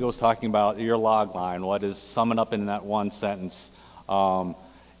as he was talking about your log line, what is summing up in that one sentence? Have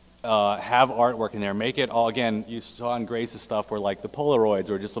artwork in there. Make it all, again, you saw in Grace's stuff where like the Polaroids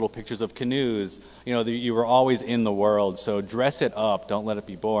or just little pictures of canoes, you know, you were always in the world. So dress it up, don't let it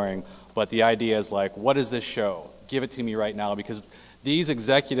be boring. But the idea is like, what is this show? Give it to me right now, because these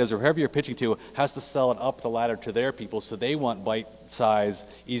executives or whoever you're pitching to has to sell it up the ladder to their people, so they want bite-sized,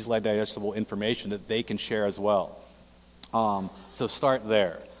 easily digestible information that they can share as well. So start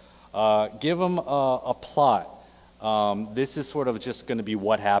there. Give them a plot. This is sort of just going to be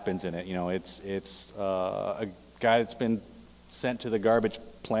what happens in it. You know, it's a guy that's been sent to the garbage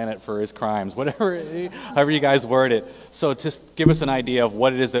planet for his crimes, whatever, however you guys word it. So just give us an idea of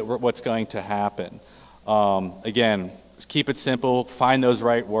what it is that what's going to happen. Again, just keep it simple. Find those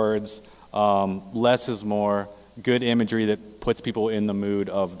right words. Less is more. Good imagery that puts people in the mood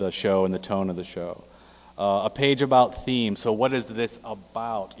of the show and the tone of the show. A page about theme. So what is this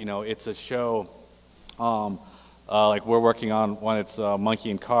about? You know, it's a show. Like we're working on one, it's Monkey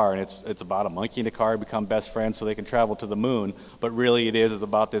and Car, and it's about a monkey and a car become best friends so they can travel to the moon. But really it is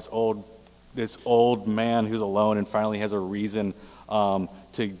about this old man who's alone and finally has a reason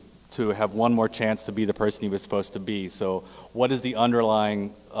to have one more chance to be the person he was supposed to be. So what is the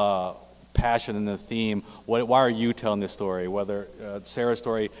underlying passion and the theme? Why are you telling this story? Whether Sarah's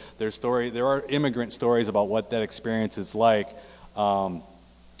story, there are immigrant stories about what that experience is like.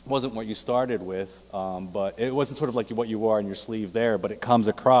 Wasn't what you started with, but it wasn't sort of like what you wore on your sleeve there, but it comes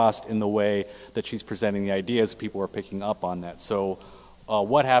across in the way that she's presenting the ideas. People are picking up on that. So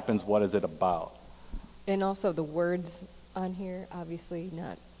what happens? What is it about? And also the words on here, obviously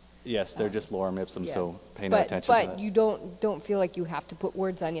not. Yes, they're just lorem ipsum, Yeah. so pay no attention to that. But you don't feel like you have to put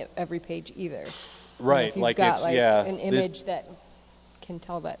words on every page either. Right, if you've like got it's, like yeah. an image that can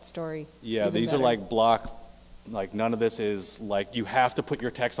tell that story. Yeah, even these better. are like block, like none of this is like you have to put your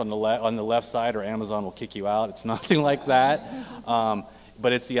text on the left side or Amazon will kick you out. It's nothing like that.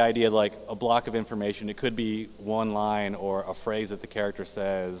 But it's the idea like a block of information. It could be one line or a phrase that the character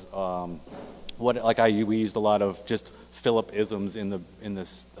says. We used a lot of just Philip-isms in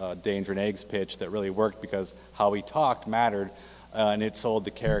this Danger and Eggs pitch that really worked because how he talked mattered, and it sold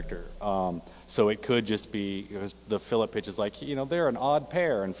the character. So it could just be the Philip pitch is like, you know, they're an odd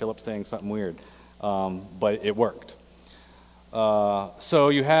pair, and Philip's saying something weird, but it worked. So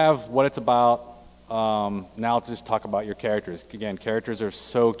you have what it's about. Now let's just talk about your characters. Again, characters are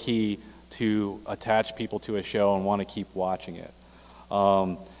so key to attach people to a show and want to keep watching it.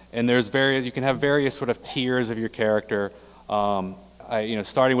 And you can have various sort of tiers of your character.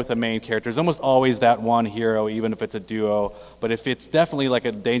 Starting with the main character, there's almost always that one hero, even if it's a duo. But if it's definitely like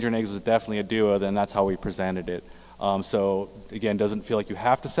a Danger and Eggs was definitely a duo, then that's how we presented it. So again, doesn't feel like you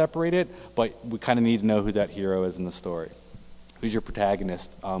have to separate it, but we kind of need to know who that hero is in the story. Who's your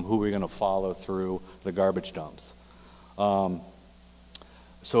protagonist? Who we're going to follow through the garbage dumps.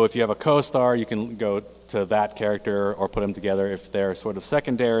 So if you have a co-star, you can go to that character or put them together if they're sort of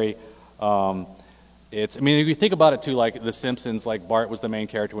secondary. If you think about it too, like The Simpsons, like Bart was the main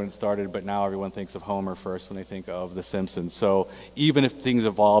character when it started, but now everyone thinks of Homer first when they think of The Simpsons. So even if things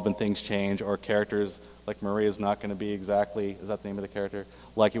evolve and things change, or characters like Maria's not going to be exactly, is that the name of the character?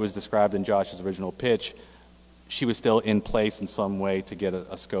 Like it was described in Josh's original pitch, she was still in place in some way to get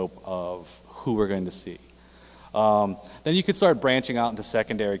a scope of who we're going to see. Then you could start branching out into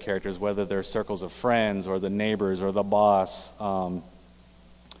secondary characters, whether they're circles of friends or the neighbors or the boss.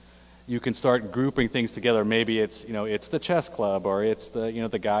 You can start grouping things together. Maybe it's the chess club, or it's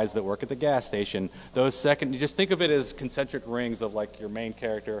the guys that work at the gas station. You just think of it as concentric rings of like your main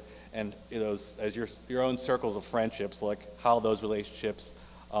character and those as your own circles of friendships, like how those relationships,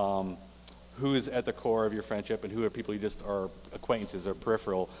 who's at the core of your friendship and who are people you just are acquaintances or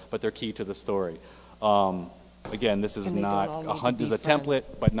peripheral, but they're key to the story. Again, this is not this is a template,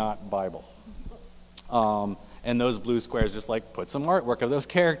 but not Bible. And those blue squares, just like put some artwork of those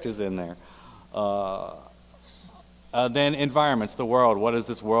characters in there. Then environments, the world. What is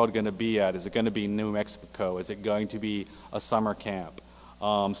this world going to be at? Is it going to be New Mexico? Is it going to be a summer camp?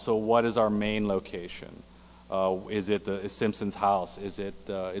 So what is our main location? Is it the Simpsons house? Is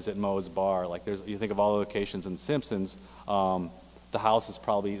it Moe's bar? Like you think of all the locations in Simpsons, the house is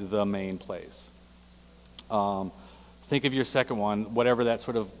probably the main place. Think of your second one, whatever that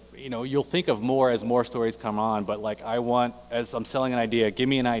sort of you know, you'll think of more as more stories come on, but like I want, as I'm selling an idea, give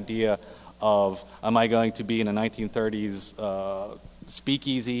me an idea of, am I going to be in a 1930s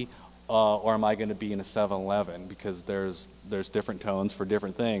speakeasy, or am I going to be in a 7-Eleven? Because there's different tones for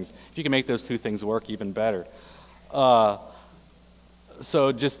different things. If you can make those two things work, even better.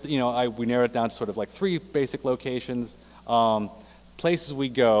 So just, you know, we narrowed it down to sort of like 3 basic locations. Places we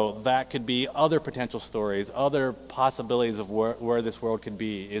go, that could be other potential stories, other possibilities of where this world could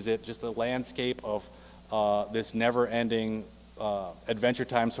be. Is it just a landscape of this never-ending Adventure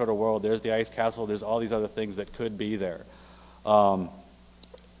Time sort of world? There's the ice castle, there's all these other things that could be there. And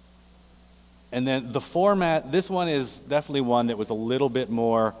then the format, this one is definitely one that was a little bit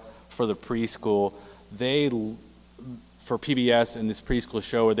more for the preschool. For PBS in this preschool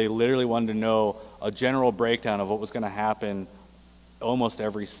show, where they literally wanted to know a general breakdown of what was going to happen almost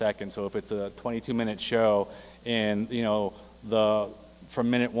every second. So if it's a 22-minute show, and you know,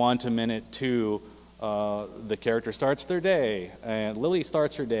 from minute 1 to minute 2, the character starts their day, and Lily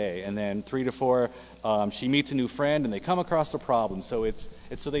starts her day, and then 3 to 4, she meets a new friend, and they come across a problem. So it's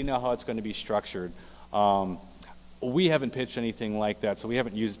so they know how it's going to be structured. We haven't pitched anything like that, so we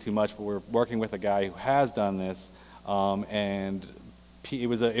haven't used it too much. But we're working with a guy who has done this, and it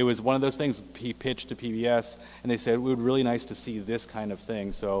was one of those things he pitched to PBS, and they said it would be really nice to see this kind of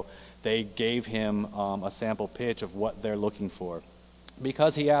thing. So they gave him a sample pitch of what they're looking for,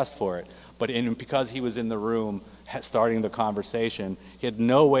 because he asked for it. But because he was in the room starting the conversation, he had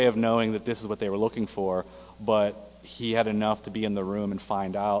no way of knowing that this is what they were looking for, but he had enough to be in the room and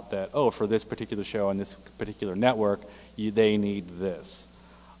find out that, oh, for this particular show and this particular network, they need this.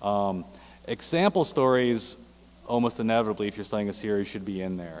 Example stories, almost inevitably, if you're selling a series, should be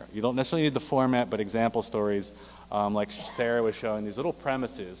in there. You don't necessarily need the format, but example stories, like Sarah was showing, these little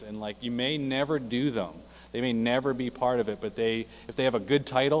premises, and like you may never do them. They may never be part of it, but if they have a good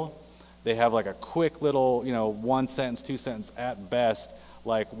title, they have like a quick little, you know, 1 sentence, 2 sentence at best,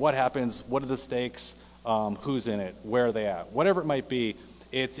 like what happens, what are the stakes, who's in it, where are they at, whatever it might be.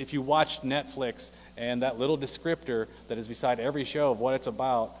 It's, if you watch Netflix and that little descriptor that is beside every show of what it's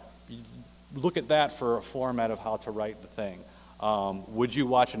about, look at that for a format of how to write the thing. Would you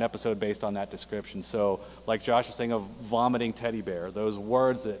watch an episode based on that description? So like Josh was saying of vomiting teddy bear, those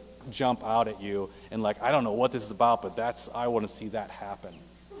words that jump out at you and like, I don't know what this is about, but I want to see that happen.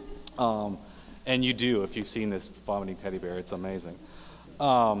 And you do if you've seen this vomiting teddy bear. It's amazing.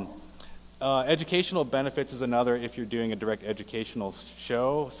 Educational benefits is another if you're doing a direct educational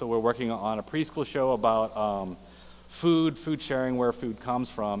show. So we're working on a preschool show about food sharing, where food comes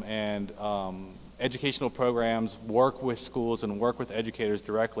from, and educational programs work with schools and work with educators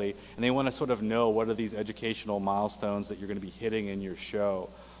directly, and they want to sort of know what are these educational milestones that you're going to be hitting in your show.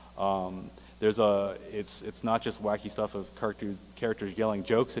 It's not just wacky stuff of characters yelling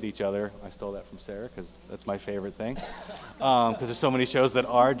jokes at each other. I stole that from Sarah because that's my favorite thing. Because there's so many shows that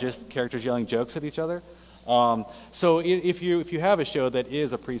are just characters yelling jokes at each other. So if you have a show that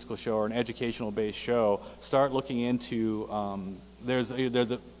is a preschool show or an educational-based show, start looking into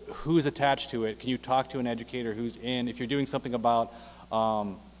who's attached to it. Can you talk to an educator who's in? If you're doing something about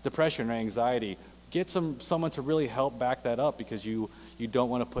depression or anxiety, get someone to really help back that up, because you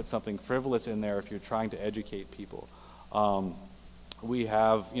don't want to put something frivolous in there if you're trying to educate people. We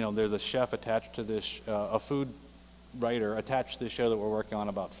have, there's a chef attached to this, a food writer attached to this show that we're working on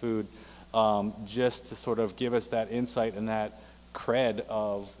about food, just to sort of give us that insight and that cred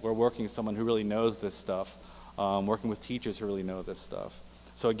of we're working with someone who really knows this stuff, working with teachers who really know this stuff.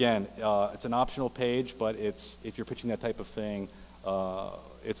 So again, it's an optional page, but if you're pitching that type of thing,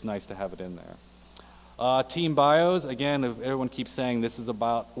 it's nice to have it in there. Team bios, again, everyone keeps saying this is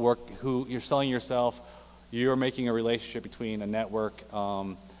about work, who you're selling yourself, you're making a relationship between a network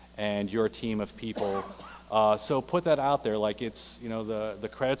and your team of people. So put that out there, like it's, the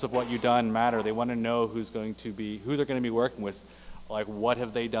credits of what you've done matter. They want to know who they're going to be working with, like what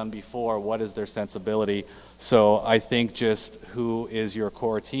have they done before, what is their sensibility. So I think just who is your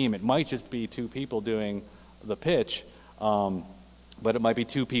core team. It might just be 2 people doing the pitch, but it might be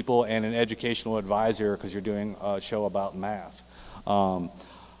 2 people and an educational advisor because you're doing a show about math.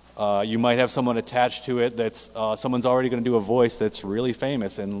 You might have someone attached to it that's someone's already going to do a voice that's really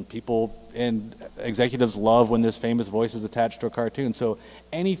famous, and people and executives love when there's famous voices attached to a cartoon. So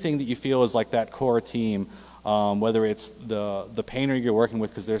anything that you feel is like that core team, whether it's the painter you're working with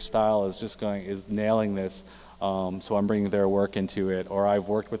because their style is nailing this, so I'm bringing their work into it, or I've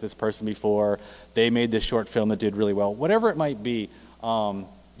worked with this person before, they made this short film that did really well, whatever it might be.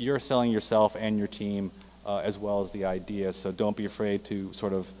 You're selling yourself and your team as well as the idea, so don't be afraid to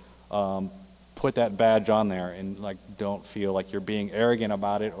sort of put that badge on there, and like don't feel like you're being arrogant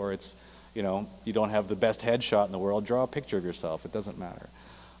about it, or it's, you know, you don't have the best headshot in the world. Draw a picture of yourself. It doesn't matter.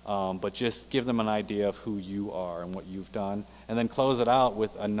 But just give them an idea of who you are and what you've done, and then close it out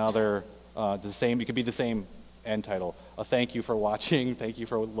with another, the same, it could be the same end title, a thank you for watching, thank you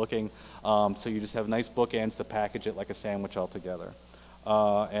for looking, so you just have nice bookends to package it like a sandwich all together.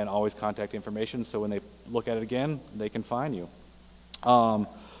 And always contact information, so when they look at it again, they can find you.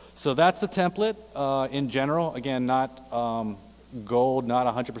 So that's the template in general. Again, not gold, not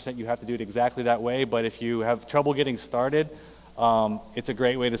 100% you have to do it exactly that way, but if you have trouble getting started, it's a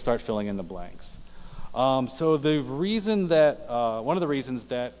great way to start filling in the blanks. So the reason that, one of the reasons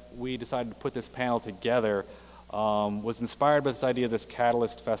that we decided to put this panel together was inspired by this idea of this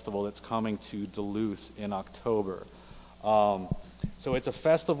Catalyst Festival that's coming to Duluth in October. So it's a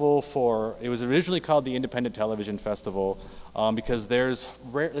festival for, it was originally called the Independent Television Festival because there's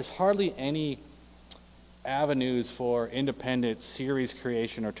hardly any avenues for independent series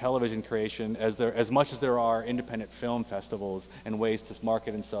creation or television creation as much as there are independent film festivals and ways to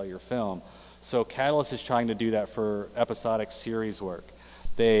market and sell your film. So Catalyst is trying to do that for episodic series work.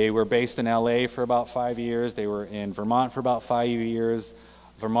 They were based in LA for about 5 years. They were in Vermont for about 5 years.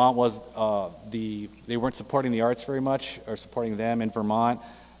 Vermont was, they weren't supporting the arts very much or supporting them in Vermont.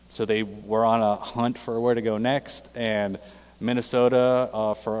 So they were on a hunt for where to go next. And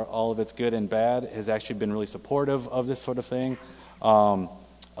Minnesota, for all of its good and bad, has actually been really supportive of this sort of thing,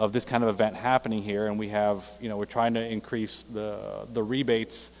 of this kind of event happening here. And we have, you know, we're trying to increase the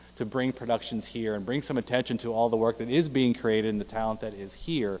rebates to bring productions here and bring some attention to all the work that is being created and the talent that is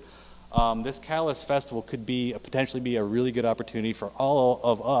here. This Catalyst Festival could potentially be a really good opportunity for all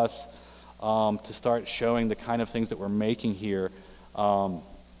of us to start showing the kind of things that we're making here.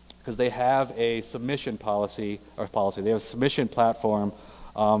 Because they have a submission they have a submission platform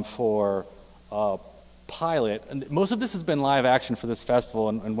for pilot. And most of this has been live action for this festival,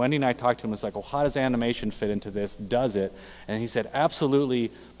 and Wendie and I talked to him, it's like, well, how does animation fit into this? Does it? And he said, absolutely,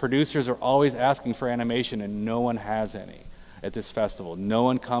 producers are always asking for animation and no one has any at this festival. No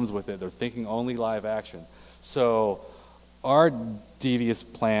one comes with it. They're thinking only live action. So our devious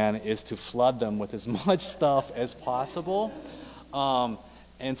plan is to flood them with as much stuff as possible.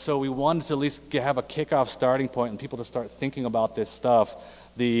 And so we wanted to at least have a kickoff starting point and people to start thinking about this stuff.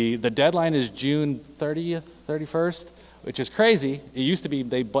 The deadline is June 30th, 31st, which is crazy. It used to be,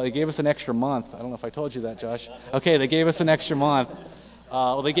 they gave us an extra month. I don't know if I told you that, Josh. Okay, they gave us an extra month.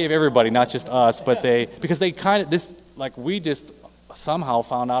 Well, they gave everybody, not just us, but because they kind of, we just somehow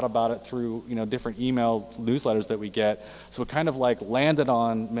found out about it through, you know, different email newsletters that we get. So it kind of landed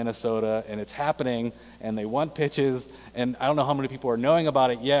on Minnesota, and it's happening, and they want pitches, and I don't know how many people are knowing about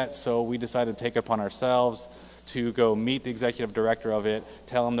it yet, so we decided to take it upon ourselves to go meet the executive director of it,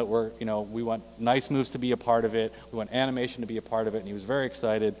 tell him that we want Nice Moves to be a part of it, we want animation to be a part of it, and he was very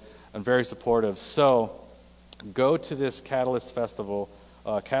excited and very supportive. So go to this Catalyst Festival,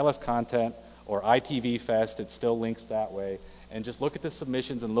 Catalyst Content, or ITV Fest, it still links that way, and just look at the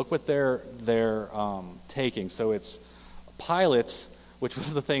submissions and look what they're taking. So it's pilots, which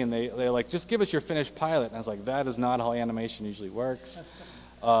was the thing, and they're like, just give us your finished pilot. And I was like, that is not how animation usually works.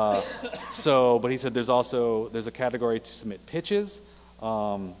 But he said there's a category to submit pitches,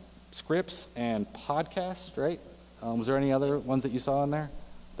 scripts, and podcasts, right? Was there any other ones that you saw in there?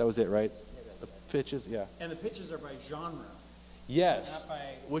 That was it, right? The pitches, yeah. And the pitches are by genre. Yes,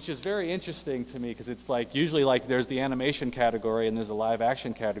 which is very interesting to me because it's usually there's the animation category and there's a live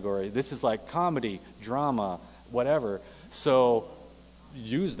action category. This is like comedy, drama, whatever. So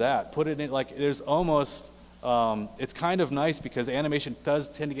use that. Put it in, there's almost, it's kind of nice because animation does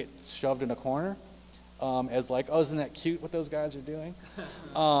tend to get shoved in a corner as oh, isn't that cute what those guys are doing?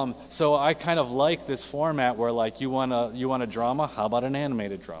 So I kind of like this format where you want a drama, how about an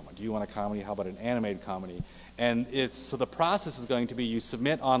animated drama? Do you want a comedy, how about an animated comedy? And so the process is going to be you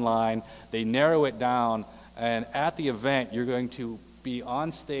submit online, they narrow it down, and at the event you're going to be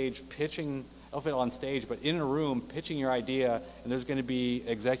on stage pitching, I don't know if on stage, but in a room pitching your idea, and there's going to be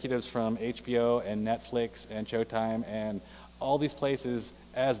executives from HBO and Netflix and Showtime and all these places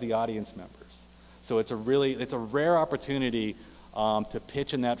as the audience members. So it's a rare opportunity to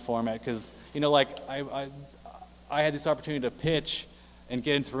pitch in that format because, I had this opportunity to pitch and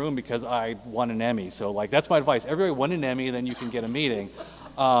get into the room because I won an Emmy. So that's my advice. Everybody won an Emmy, then you can get a meeting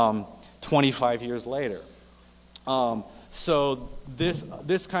 25 years later. So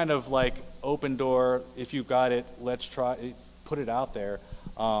this kind of open door, if you got it, let's try, put it out there.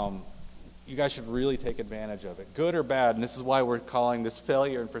 You guys should really take advantage of it, good or bad, and this is why we're calling this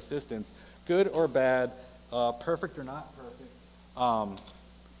failure and persistence, good or bad, perfect or not perfect.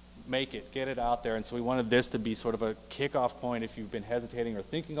 make it, get it out there. And so we wanted this to be sort of a kickoff point if you've been hesitating or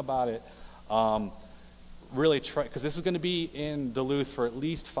thinking about it. Really try, because this is going to be in Duluth for at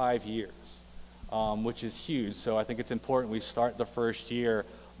least 5 years, which is huge. So I think it's important we start the first year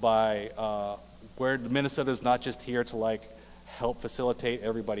by where Minnesota is not just here to like help facilitate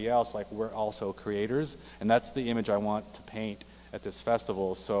everybody else, like we're also creators, and that's the image I want to paint at this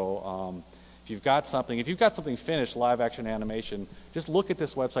festival. So if you've got something finished, live action animation, just look at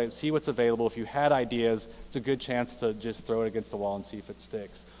this website, see what's available. If you had ideas, it's a good chance to just throw it against the wall and see if it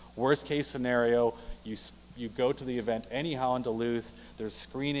sticks. Worst case scenario, you go to the event anyhow in Duluth. There's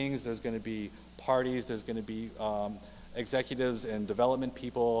screenings, there's going to be parties, there's going to be executives and development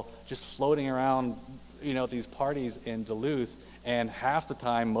people just floating around, you know, these parties in Duluth. And half the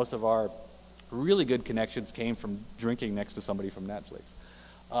time, most of our really good connections came from drinking next to somebody from Netflix.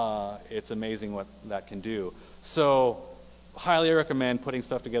 It's amazing what that can do. So highly recommend putting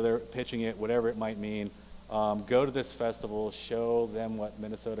stuff together, pitching it, whatever it might mean. Go to this festival, show them what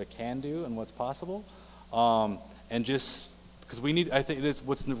Minnesota can do and what's possible. And just, because we need, I think this,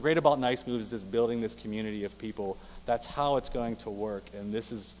 what's great about Nice Moves is building this community of people. That's how it's going to work. And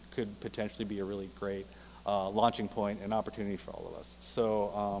this could potentially be a really great launching point and opportunity for all of us.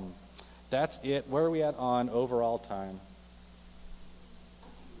 So that's it. Where are we at on overall time?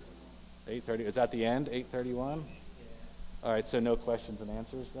 8:30, is that the end, 8:31? Yeah. All right, so no questions and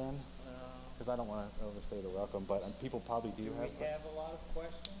answers then? Because I don't want to overstay the welcome, but people probably do have. We have a lot of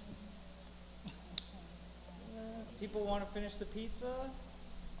questions. People want to finish the pizza?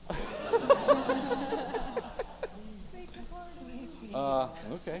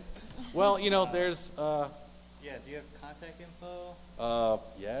 Okay. Well, you know, there's... yeah, do you have contact info?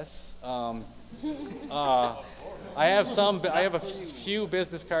 Yes. I have a few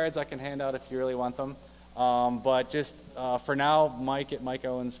business cards I can hand out if you really want them. But just for now, Mike at Mike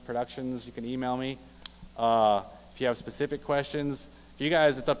Owens Productions, you can email me. If you have specific questions, you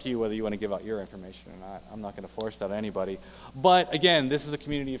guys, it's up to you whether you want to give out your information or not. I'm not going to force that on anybody. But again, this is a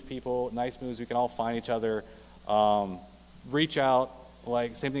community of people, Nice Moves, we can all find each other. Reach out,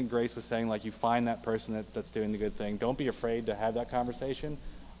 like same thing Grace was saying, like you find that person that's doing the good thing. Don't be afraid to have that conversation.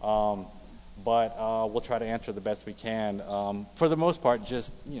 But we'll try to answer the best we can. For the most part,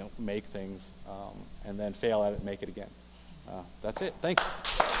 just make things and then fail at it and make it again. That's it. Thanks.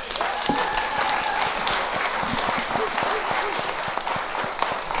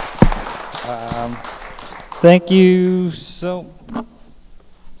 Thank you so.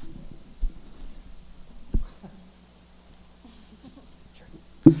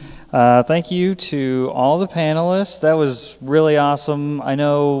 Thank you to all the panelists. That was really awesome. I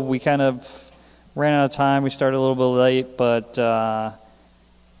know we kind of ran out of time. We started a little bit late, but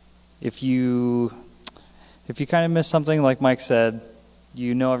if you kind of missed something, like Mike said,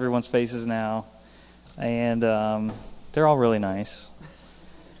 you know everyone's faces now, and they're all really nice.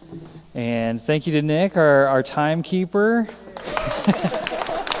 And thank you to Nick, our timekeeper.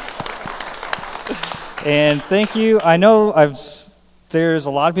 And thank you. I know there's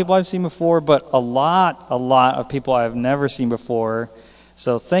a lot of people I've seen before, but a lot of people I've never seen before.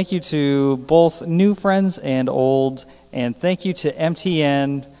 So thank you to both new friends and old, and thank you to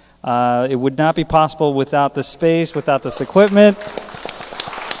MTN. It would not be possible without this space, without this equipment.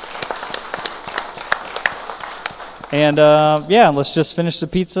 And yeah, let's just finish the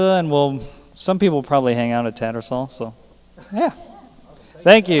pizza, and some people will probably hang out at Tattersall. So yeah,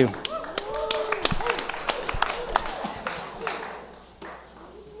 thank you.